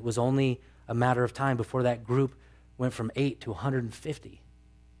Christ. And it was only a matter of time before that group went from 8 to 150.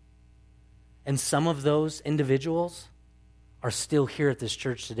 And some of those individuals are still here at this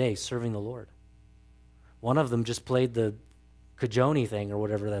church today serving the Lord. One of them just played the Cajoni thing or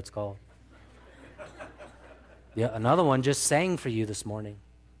whatever that's called. Yeah, another one just sang for you this morning.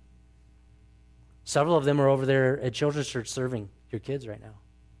 Several of them are over there at Children's Church serving your kids right now.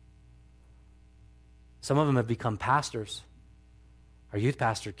 Some of them have become pastors. Our youth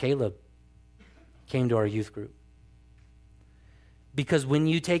pastor, Caleb, came to our youth group. Because when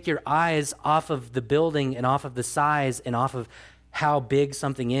you take your eyes off of the building and off of the size and off of how big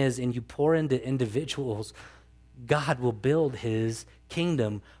something is and you pour into individuals, God will build his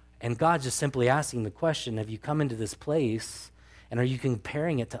kingdom. And God's just simply asking the question, have you come into this place and are you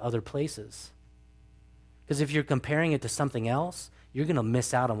comparing it to other places? Because if you're comparing it to something else, you're going to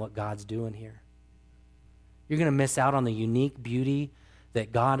miss out on what God's doing here. You're going to miss out on the unique beauty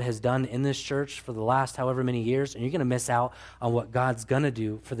that God has done in this church for the last however many years, and you're going to miss out on what God's going to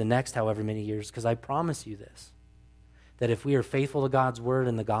do for the next however many years, because I promise you this, that if we are faithful to God's word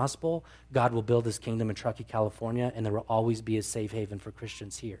and the gospel, God will build his kingdom in Truckee, California, and there will always be a safe haven for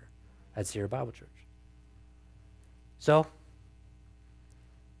Christians here at Sierra Bible Church. So,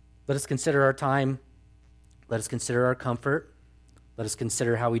 let us consider our time. Let us consider our comfort. Let us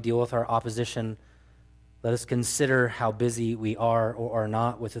consider how we deal with our opposition. Let us consider how busy we are or are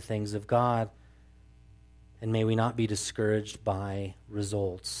not with the things of God. And may we not be discouraged by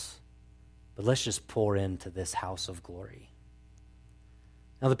results. But let's just pour into this house of glory.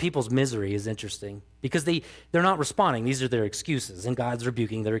 Now, the people's misery is interesting because they're not responding. These are their excuses, and God's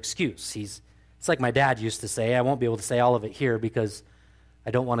rebuking their excuse. It's like my dad used to say. I won't be able to say all of it here because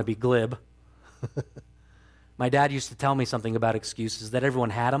I don't want to be glib. My dad used to tell me something about excuses, that everyone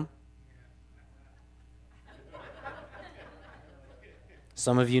had them.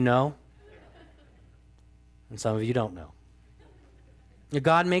 Some of you know, and some of you don't know.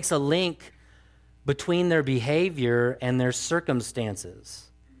 God makes a link between their behavior and their circumstances.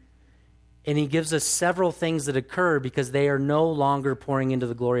 And he gives us several things that occur because they are no longer pouring into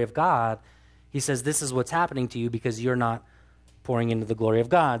the glory of God. He says, this is what's happening to you because you're not pouring into the glory of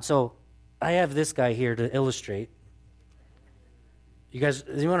God. So I have this guy here to illustrate. You guys,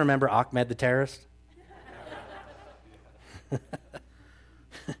 does anyone remember Ahmed the terrorist?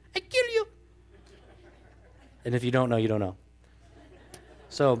 I kill you. And if you don't know, you don't know.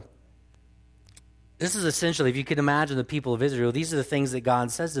 So this is essentially, if you can imagine the people of Israel, these are the things that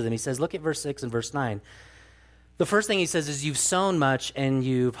God says to them. He says, look at verse 6 and verse 9. The first thing he says is, you've sown much and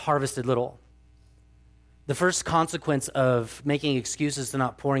you've harvested little. The first consequence of making excuses to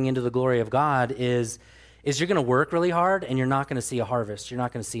not pouring into the glory of God is you're going to work really hard and you're not going to see a harvest. You're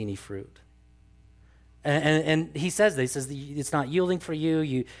not going to see any fruit. And he says this, he says it's not yielding for you.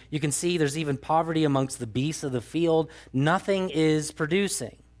 You can see there's even poverty amongst the beasts of the field. Nothing is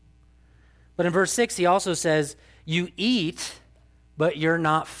producing. But in verse 6, he also says, you eat, but you're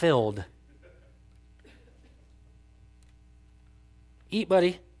not filled. Eat,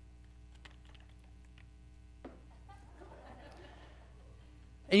 buddy.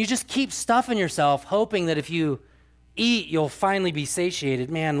 And you just keep stuffing yourself, hoping that if you eat, you'll finally be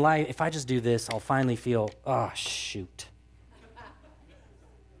satiated. Man, life, if I just do this, I'll finally feel, oh, shoot.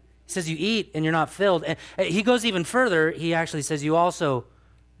 He says you eat and you're not filled. And he goes even further. He actually says you also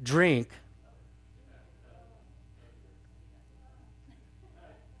drink,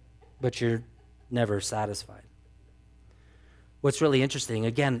 but you're never satisfied. What's really interesting,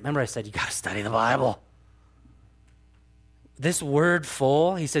 again, remember I said you got to study the Bible. This word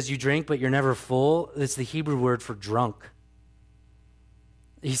full, he says you drink, but you're never full. It's the Hebrew word for drunk.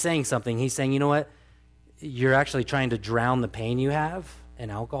 He's saying something. He's saying, you know what? You're actually trying to drown the pain you have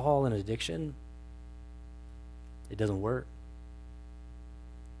in alcohol and addiction. It doesn't work.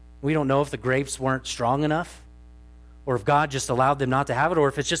 We don't know if the grapes weren't strong enough, or if God just allowed them not to have it, or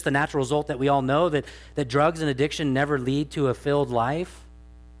if it's just the natural result that we all know that drugs and addiction never lead to a filled life.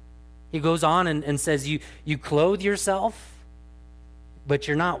 He goes on and says you clothe yourself, but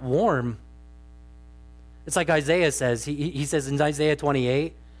you're not warm. It's like Isaiah says. He says in Isaiah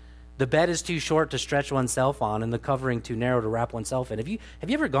 28, the bed is too short to stretch oneself on and the covering too narrow to wrap oneself in. Have you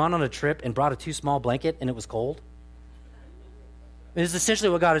ever gone on a trip and brought a too small blanket and it was cold? It's essentially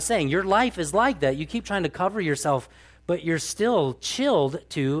what God is saying. Your life is like that. You keep trying to cover yourself, but you're still chilled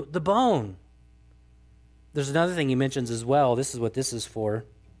to the bone. There's another thing he mentions as well. This is what this is for.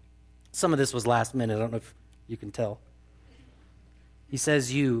 Some of this was last minute. I don't know if you can tell. He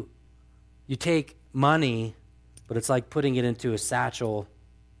says you take money, but it's like putting it into a satchel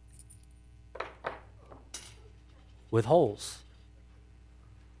with holes.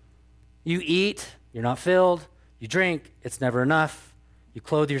 You eat, you're not filled. You drink, it's never enough. You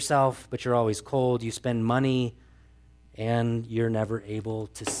clothe yourself, but you're always cold. You spend money, and you're never able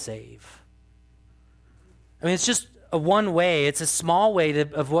to save. I mean, it's just a one way. It's a small way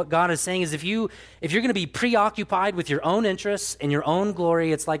of what God is saying is if you're going to be preoccupied with your own interests and your own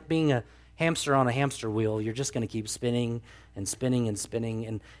glory, it's like being a hamster on a hamster wheel. You're just going to keep spinning and spinning and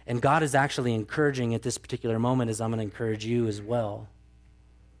spinning. And God is actually encouraging at this particular moment, as I'm going to encourage you as well,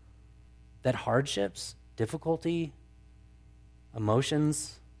 that hardships, difficulty,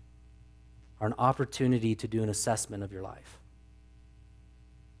 emotions are an opportunity to do an assessment of your life.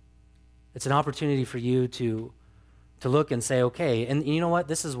 It's an opportunity for you to look and say, okay, and you know what?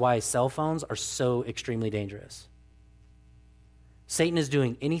 This is why cell phones are so extremely dangerous. Satan is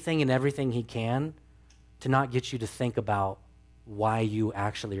doing anything and everything he can to not get you to think about why you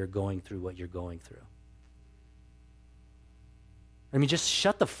actually are going through what you're going through. I mean, just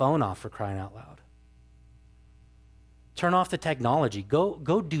shut the phone off, for crying out loud. Turn off the technology.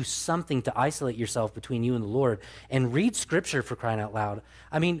 Go do something to isolate yourself between you and the Lord, and read Scripture, for crying out loud.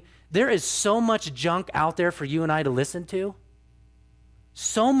 I mean, there is so much junk out there for you and I to listen to.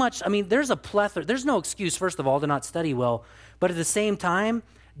 So much. I mean, there's a plethora. There's no excuse, first of all, to not study well. But at the same time,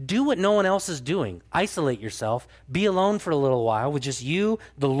 do what no one else is doing. Isolate yourself. Be alone for a little while with just you,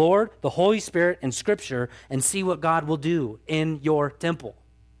 the Lord, the Holy Spirit, and Scripture, and see what God will do in your temple.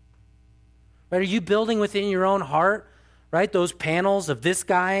 Right? Are you building within your own heart, right, those panels of this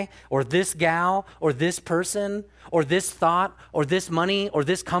guy or this gal or this person or this thought or this money or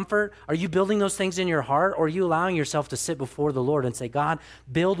this comfort? Are you building those things in your heart, or are you allowing yourself to sit before the Lord and say, God,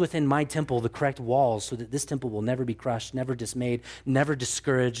 build within my temple the correct walls so that this temple will never be crushed, never dismayed, never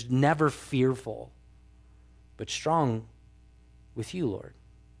discouraged, never fearful, but strong with you, Lord.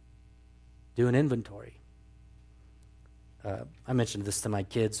 Do an inventory. I mentioned this to my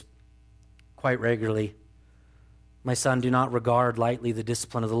kids quite regularly. My son, do not regard lightly the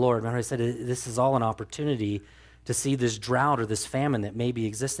discipline of the Lord. Remember, I said this is all an opportunity to see this drought or this famine that may be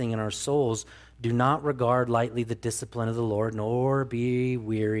existing in our souls, do not regard lightly the discipline of the Lord, nor be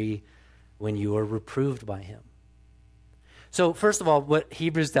weary when you are reproved by him. So first of all, what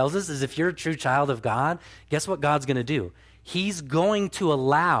Hebrews tells us is if you're a true child of God, guess what God's going to do? He's going to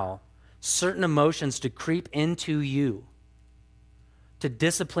allow certain emotions to creep into you, to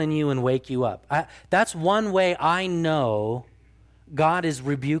discipline you and wake you up. That's one way I know God is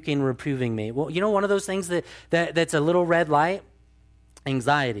rebuking, reproving me. Well, you know one of those things that's a little red light?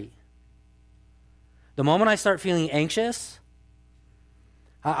 Anxiety. The moment I start feeling anxious,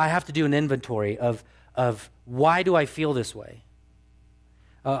 I have to do an inventory of why do I feel this way?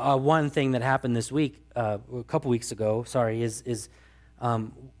 One thing that happened this week, a couple weeks ago, is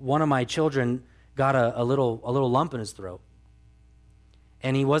one of my children got a little lump in his throat.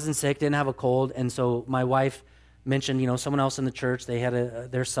 And he wasn't sick, didn't have a cold, and so my wife mentioned, someone else in the church, they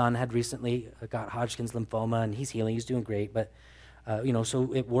had their son had recently got Hodgkin's lymphoma, and he's healing, he's doing great, but,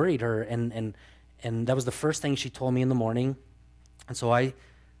 so it worried her, and that was the first thing she told me in the morning. And so I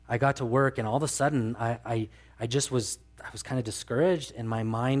got to work, and all of a sudden, I was kind of discouraged, and my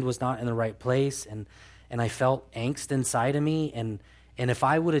mind was not in the right place, and I felt angst inside of me, and if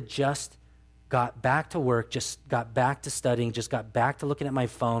I would have just got back to work, just got back to studying, just got back to looking at my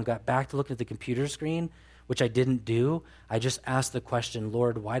phone, got back to looking at the computer screen, which I didn't do, I just asked the question,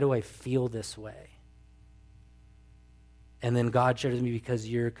 Lord, why do I feel this way? And then God shared with me, because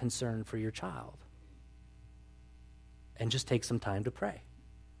you're concerned for your child. And just take some time to pray.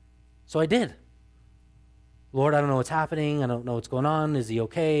 So I did. Lord, I don't know what's happening. I don't know what's going on. Is he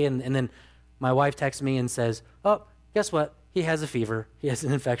okay? And then my wife texts me and says, oh, guess what? He has a fever. He has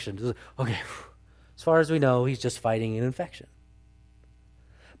an infection. Okay, as far as we know, he's just fighting an infection.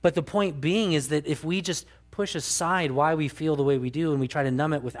 But the point being is that if we just push aside why we feel the way we do and we try to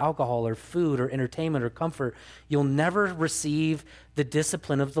numb it with alcohol or food or entertainment or comfort, you'll never receive the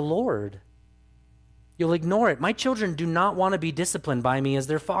discipline of the Lord. You'll ignore it. My children do not want to be disciplined by me as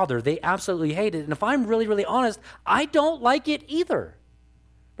their father. They absolutely hate it. And if I'm really, really honest, I don't like it either.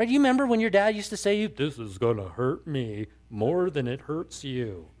 Right? You remember when your dad used to say, this is going to hurt me more than it hurts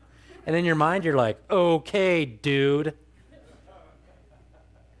you. And in your mind, you're like, okay, dude.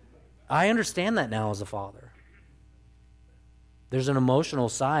 I understand that now as a father. There's an emotional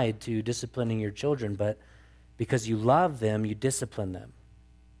side to disciplining your children, but because you love them, you discipline them.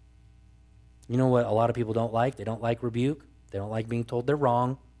 You know what a lot of people don't like? They don't like rebuke. They don't like being told they're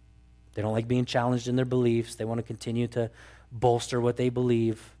wrong. They don't like being challenged in their beliefs. They want to continue to bolster what they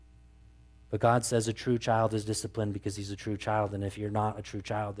believe. But God says a true child is disciplined because he's a true child. And if you're not a true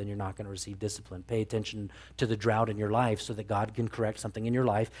child, then you're not going to receive discipline. Pay attention to the drought in your life so that God can correct something in your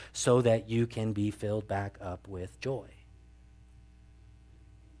life so that you can be filled back up with joy.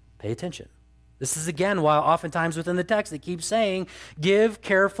 Pay attention. This is, again, why oftentimes within the text it keeps saying, give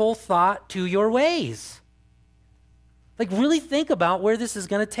careful thought to your ways. Like, really think about where this is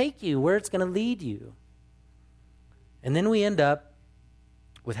going to take you, where it's going to lead you. And then we end up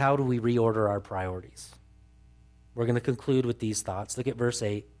with how do we reorder our priorities. We're going to conclude with these thoughts. Look at verse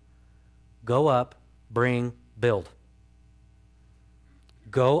 8. Go up, bring, build.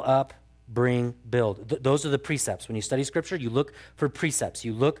 Go up, bring, build. Those are the precepts. When you study Scripture, you look for precepts.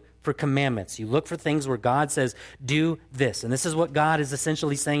 You look for commandments. You look for things where God says, do this. And this is what God is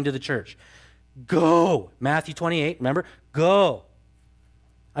essentially saying to the church. Go. Matthew 28, remember? Go.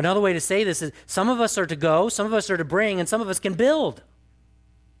 Another way to say this is some of us are to go, some of us are to bring, and some of us can build.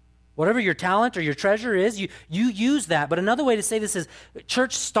 Whatever your talent or your treasure is, you use that. But another way to say this is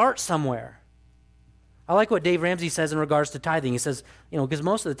church, start somewhere. I like what Dave Ramsey says in regards to tithing. He says, because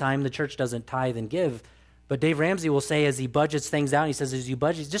most of the time the church doesn't tithe and give. But Dave Ramsey will say as he budgets things out, he says as you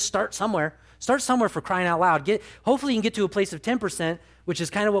budget, just start somewhere. Start somewhere for crying out loud. Hopefully you can get to a place of 10%, which is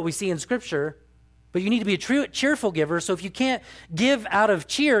kind of what we see in Scripture. But you need to be a true cheerful giver. So if you can't give out of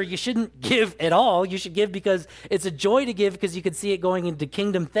cheer, you shouldn't give at all. You should give because it's a joy to give because you can see it going into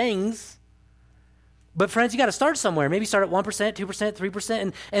kingdom things. But friends, you got to start somewhere. Maybe start at 1%, 2%,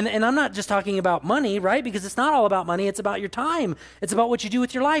 3%. And I'm not just talking about money, right? Because it's not all about money. It's about your time. It's about what you do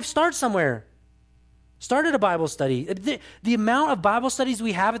with your life. Start somewhere. Start at a Bible study. The amount of Bible studies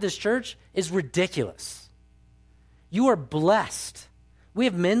we have at this church is ridiculous. You are blessed. We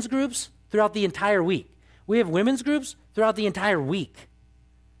have men's groups throughout the entire week. We have women's groups throughout the entire week.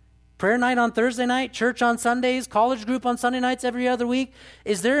 Prayer night on Thursday night, church on Sundays, college group on Sunday nights every other week.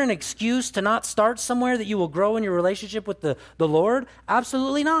 Is there an excuse to not start somewhere that you will grow in your relationship with the Lord?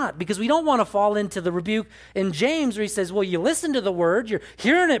 Absolutely not, because we don't want to fall into the rebuke in James where he says, well, you listen to the word, you're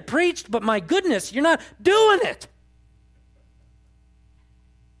hearing it preached, but my goodness, you're not doing it.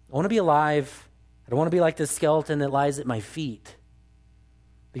 I want to be alive don't want to be like this skeleton that lies at my feet.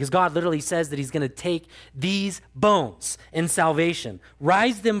 Because God literally says that he's going to take these bones in salvation,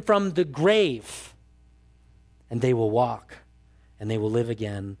 rise them from the grave, and they will walk, and they will live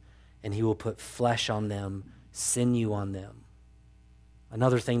again, and he will put flesh on them, sinew on them.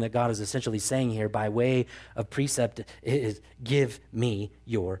 Another thing that God is essentially saying here by way of precept is, give me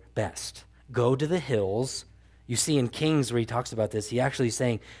your best. Go to the hills. You see in Kings where he talks about this, he actually is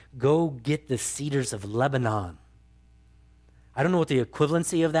saying, go get the cedars of Lebanon. I don't know what the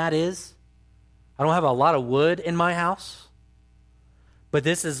equivalency of that is. I don't have a lot of wood in my house. But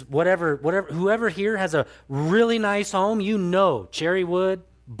this is whoever here has a really nice home, you know, cherry wood,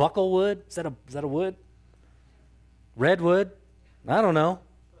 buckle wood, is that a wood? Redwood? I don't know.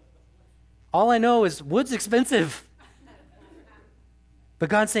 All I know is wood's expensive. But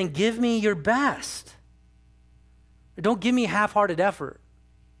God's saying, give me your best. Don't give me half-hearted effort.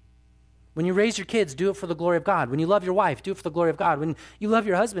 When you raise your kids, do it for the glory of God. When you love your wife, do it for the glory of God. When you love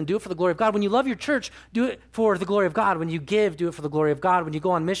your husband, do it for the glory of God. When you love your church, do it for the glory of God. When you give, do it for the glory of God. When you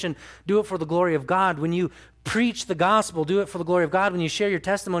go on mission, do it for the glory of God. When you preach the gospel, do it for the glory of God. When you share your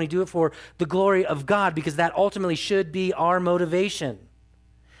testimony, do it for the glory of God, because that ultimately should be our motivation.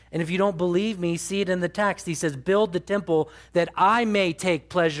 And if you don't believe me, see it in the text. He says, build the temple that I may take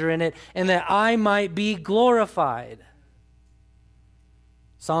pleasure in it and that I might be glorified.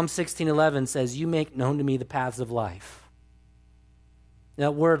 Psalm 16:11 says, you make known to me the paths of life.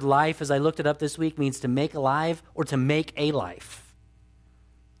 That word life, as I looked it up this week, means to make alive or to make a life.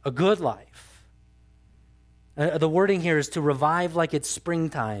 A good life. The wording here is to revive like it's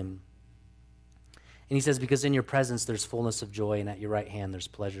springtime. And he says, because in your presence there's fullness of joy, and at your right hand there's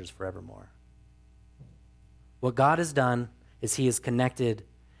pleasures forevermore. What God has done is he has connected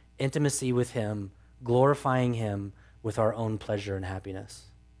intimacy with him, glorifying him with our own pleasure and happiness.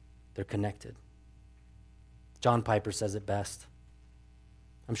 They're connected. John Piper says it best.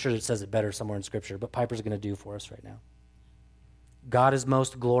 I'm sure it says it better somewhere in Scripture, but Piper's going to do for us right now. God is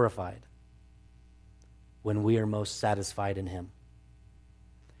most glorified when we are most satisfied in him.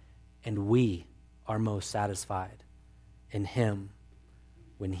 And we are most satisfied in him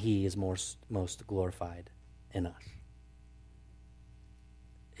when he is most glorified in us.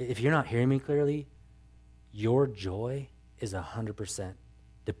 If you're not hearing me clearly, your joy is 100%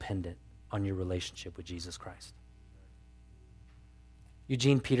 dependent on your relationship with Jesus Christ.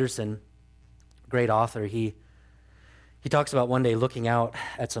 Eugene Peterson, great author, he talks about one day looking out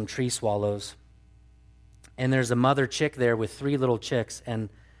at some tree swallows, and there's a mother chick there with 3 little chicks, and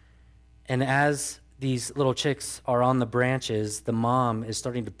as these little chicks are on the branches, the mom is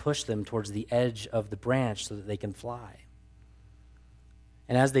starting to push them towards the edge of the branch so that they can fly.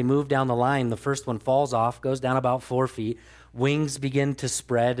 And as they move down the line, the first one falls off, goes down about 4 feet, wings begin to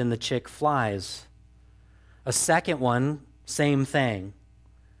spread, and the chick flies. A second one, same thing.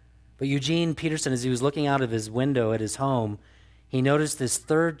 But Eugene Peterson, as he was looking out of his window at his home, he noticed this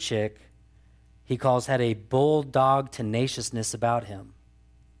third chick he calls had a bulldog tenaciousness about him.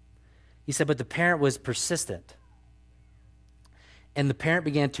 He said, but the parent was persistent. And the parent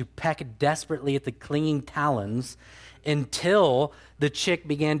began to peck desperately at the clinging talons until the chick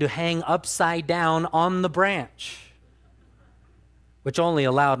began to hang upside down on the branch, which only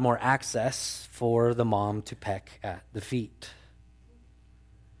allowed more access for the mom to peck at the feet.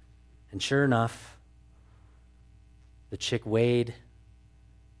 And sure enough, the chick weighed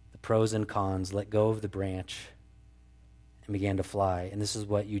the pros and cons, let go of the branch, and began to fly. And this is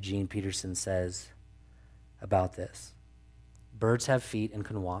what Eugene Peterson says about this. Birds have feet and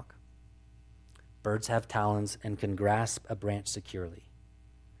can walk. Birds have talons and can grasp a branch securely.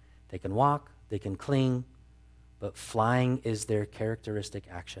 They can walk, they can cling, but flying is their characteristic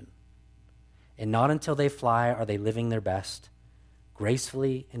action. And not until they fly are they living their best,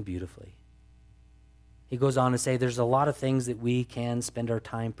 gracefully and beautifully. He goes on to say there's a lot of things that we can spend our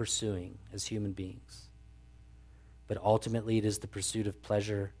time pursuing as human beings. But ultimately it is the pursuit of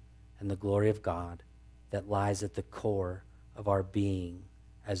pleasure and the glory of God that lies at the core of our being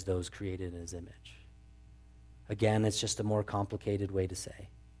as those created in his image. Again, it's just a more complicated way to say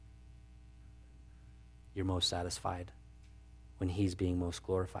you're most satisfied when he's being most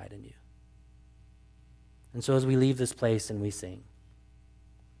glorified in you. And so as we leave this place and we sing,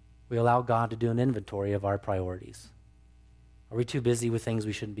 we allow God to do an inventory of our priorities. Are we too busy with things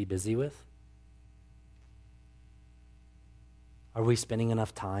we shouldn't be busy with? Are we spending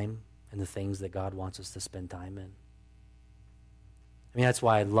enough time in the things that God wants us to spend time in? I mean, that's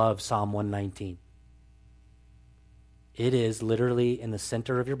why I love Psalm 119. It is literally in the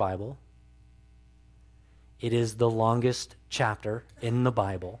center of your Bible. It is the longest chapter in the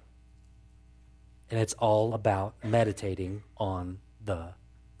Bible. And it's all about meditating on the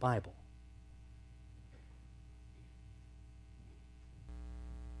Bible.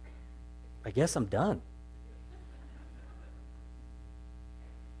 I guess I'm done.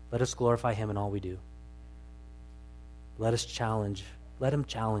 Let us glorify him in all we do. Let him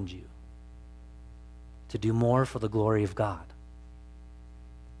challenge you to do more for the glory of God.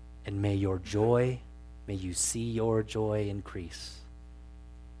 And may you see your joy increase.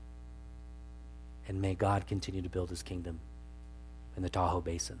 And may God continue to build his kingdom in the Tahoe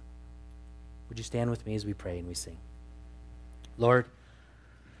Basin. Would you stand with me as we pray and we sing? Lord,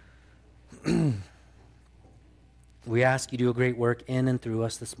 we ask you to do a great work in and through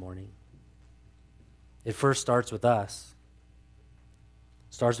us this morning. It first starts with us.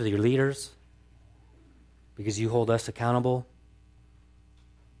 It starts with your leaders, because you hold us accountable,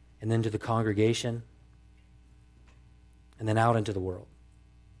 and then to the congregation, and then out into the world.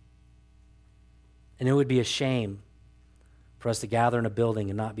 And it would be a shame for us to gather in a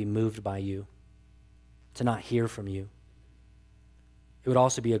building and not be moved by you, to not hear from you. It would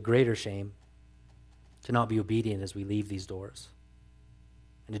also be a greater shame to not be obedient as we leave these doors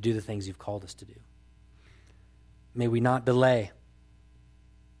and to do the things you've called us to do. May we not delay.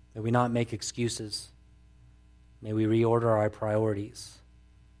 May we not make excuses. May we reorder our priorities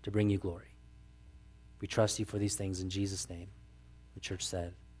to bring you glory. We trust you for these things in Jesus' name. The church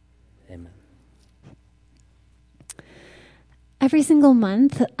said, amen. Every single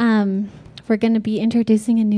month, we're going to be introducing a new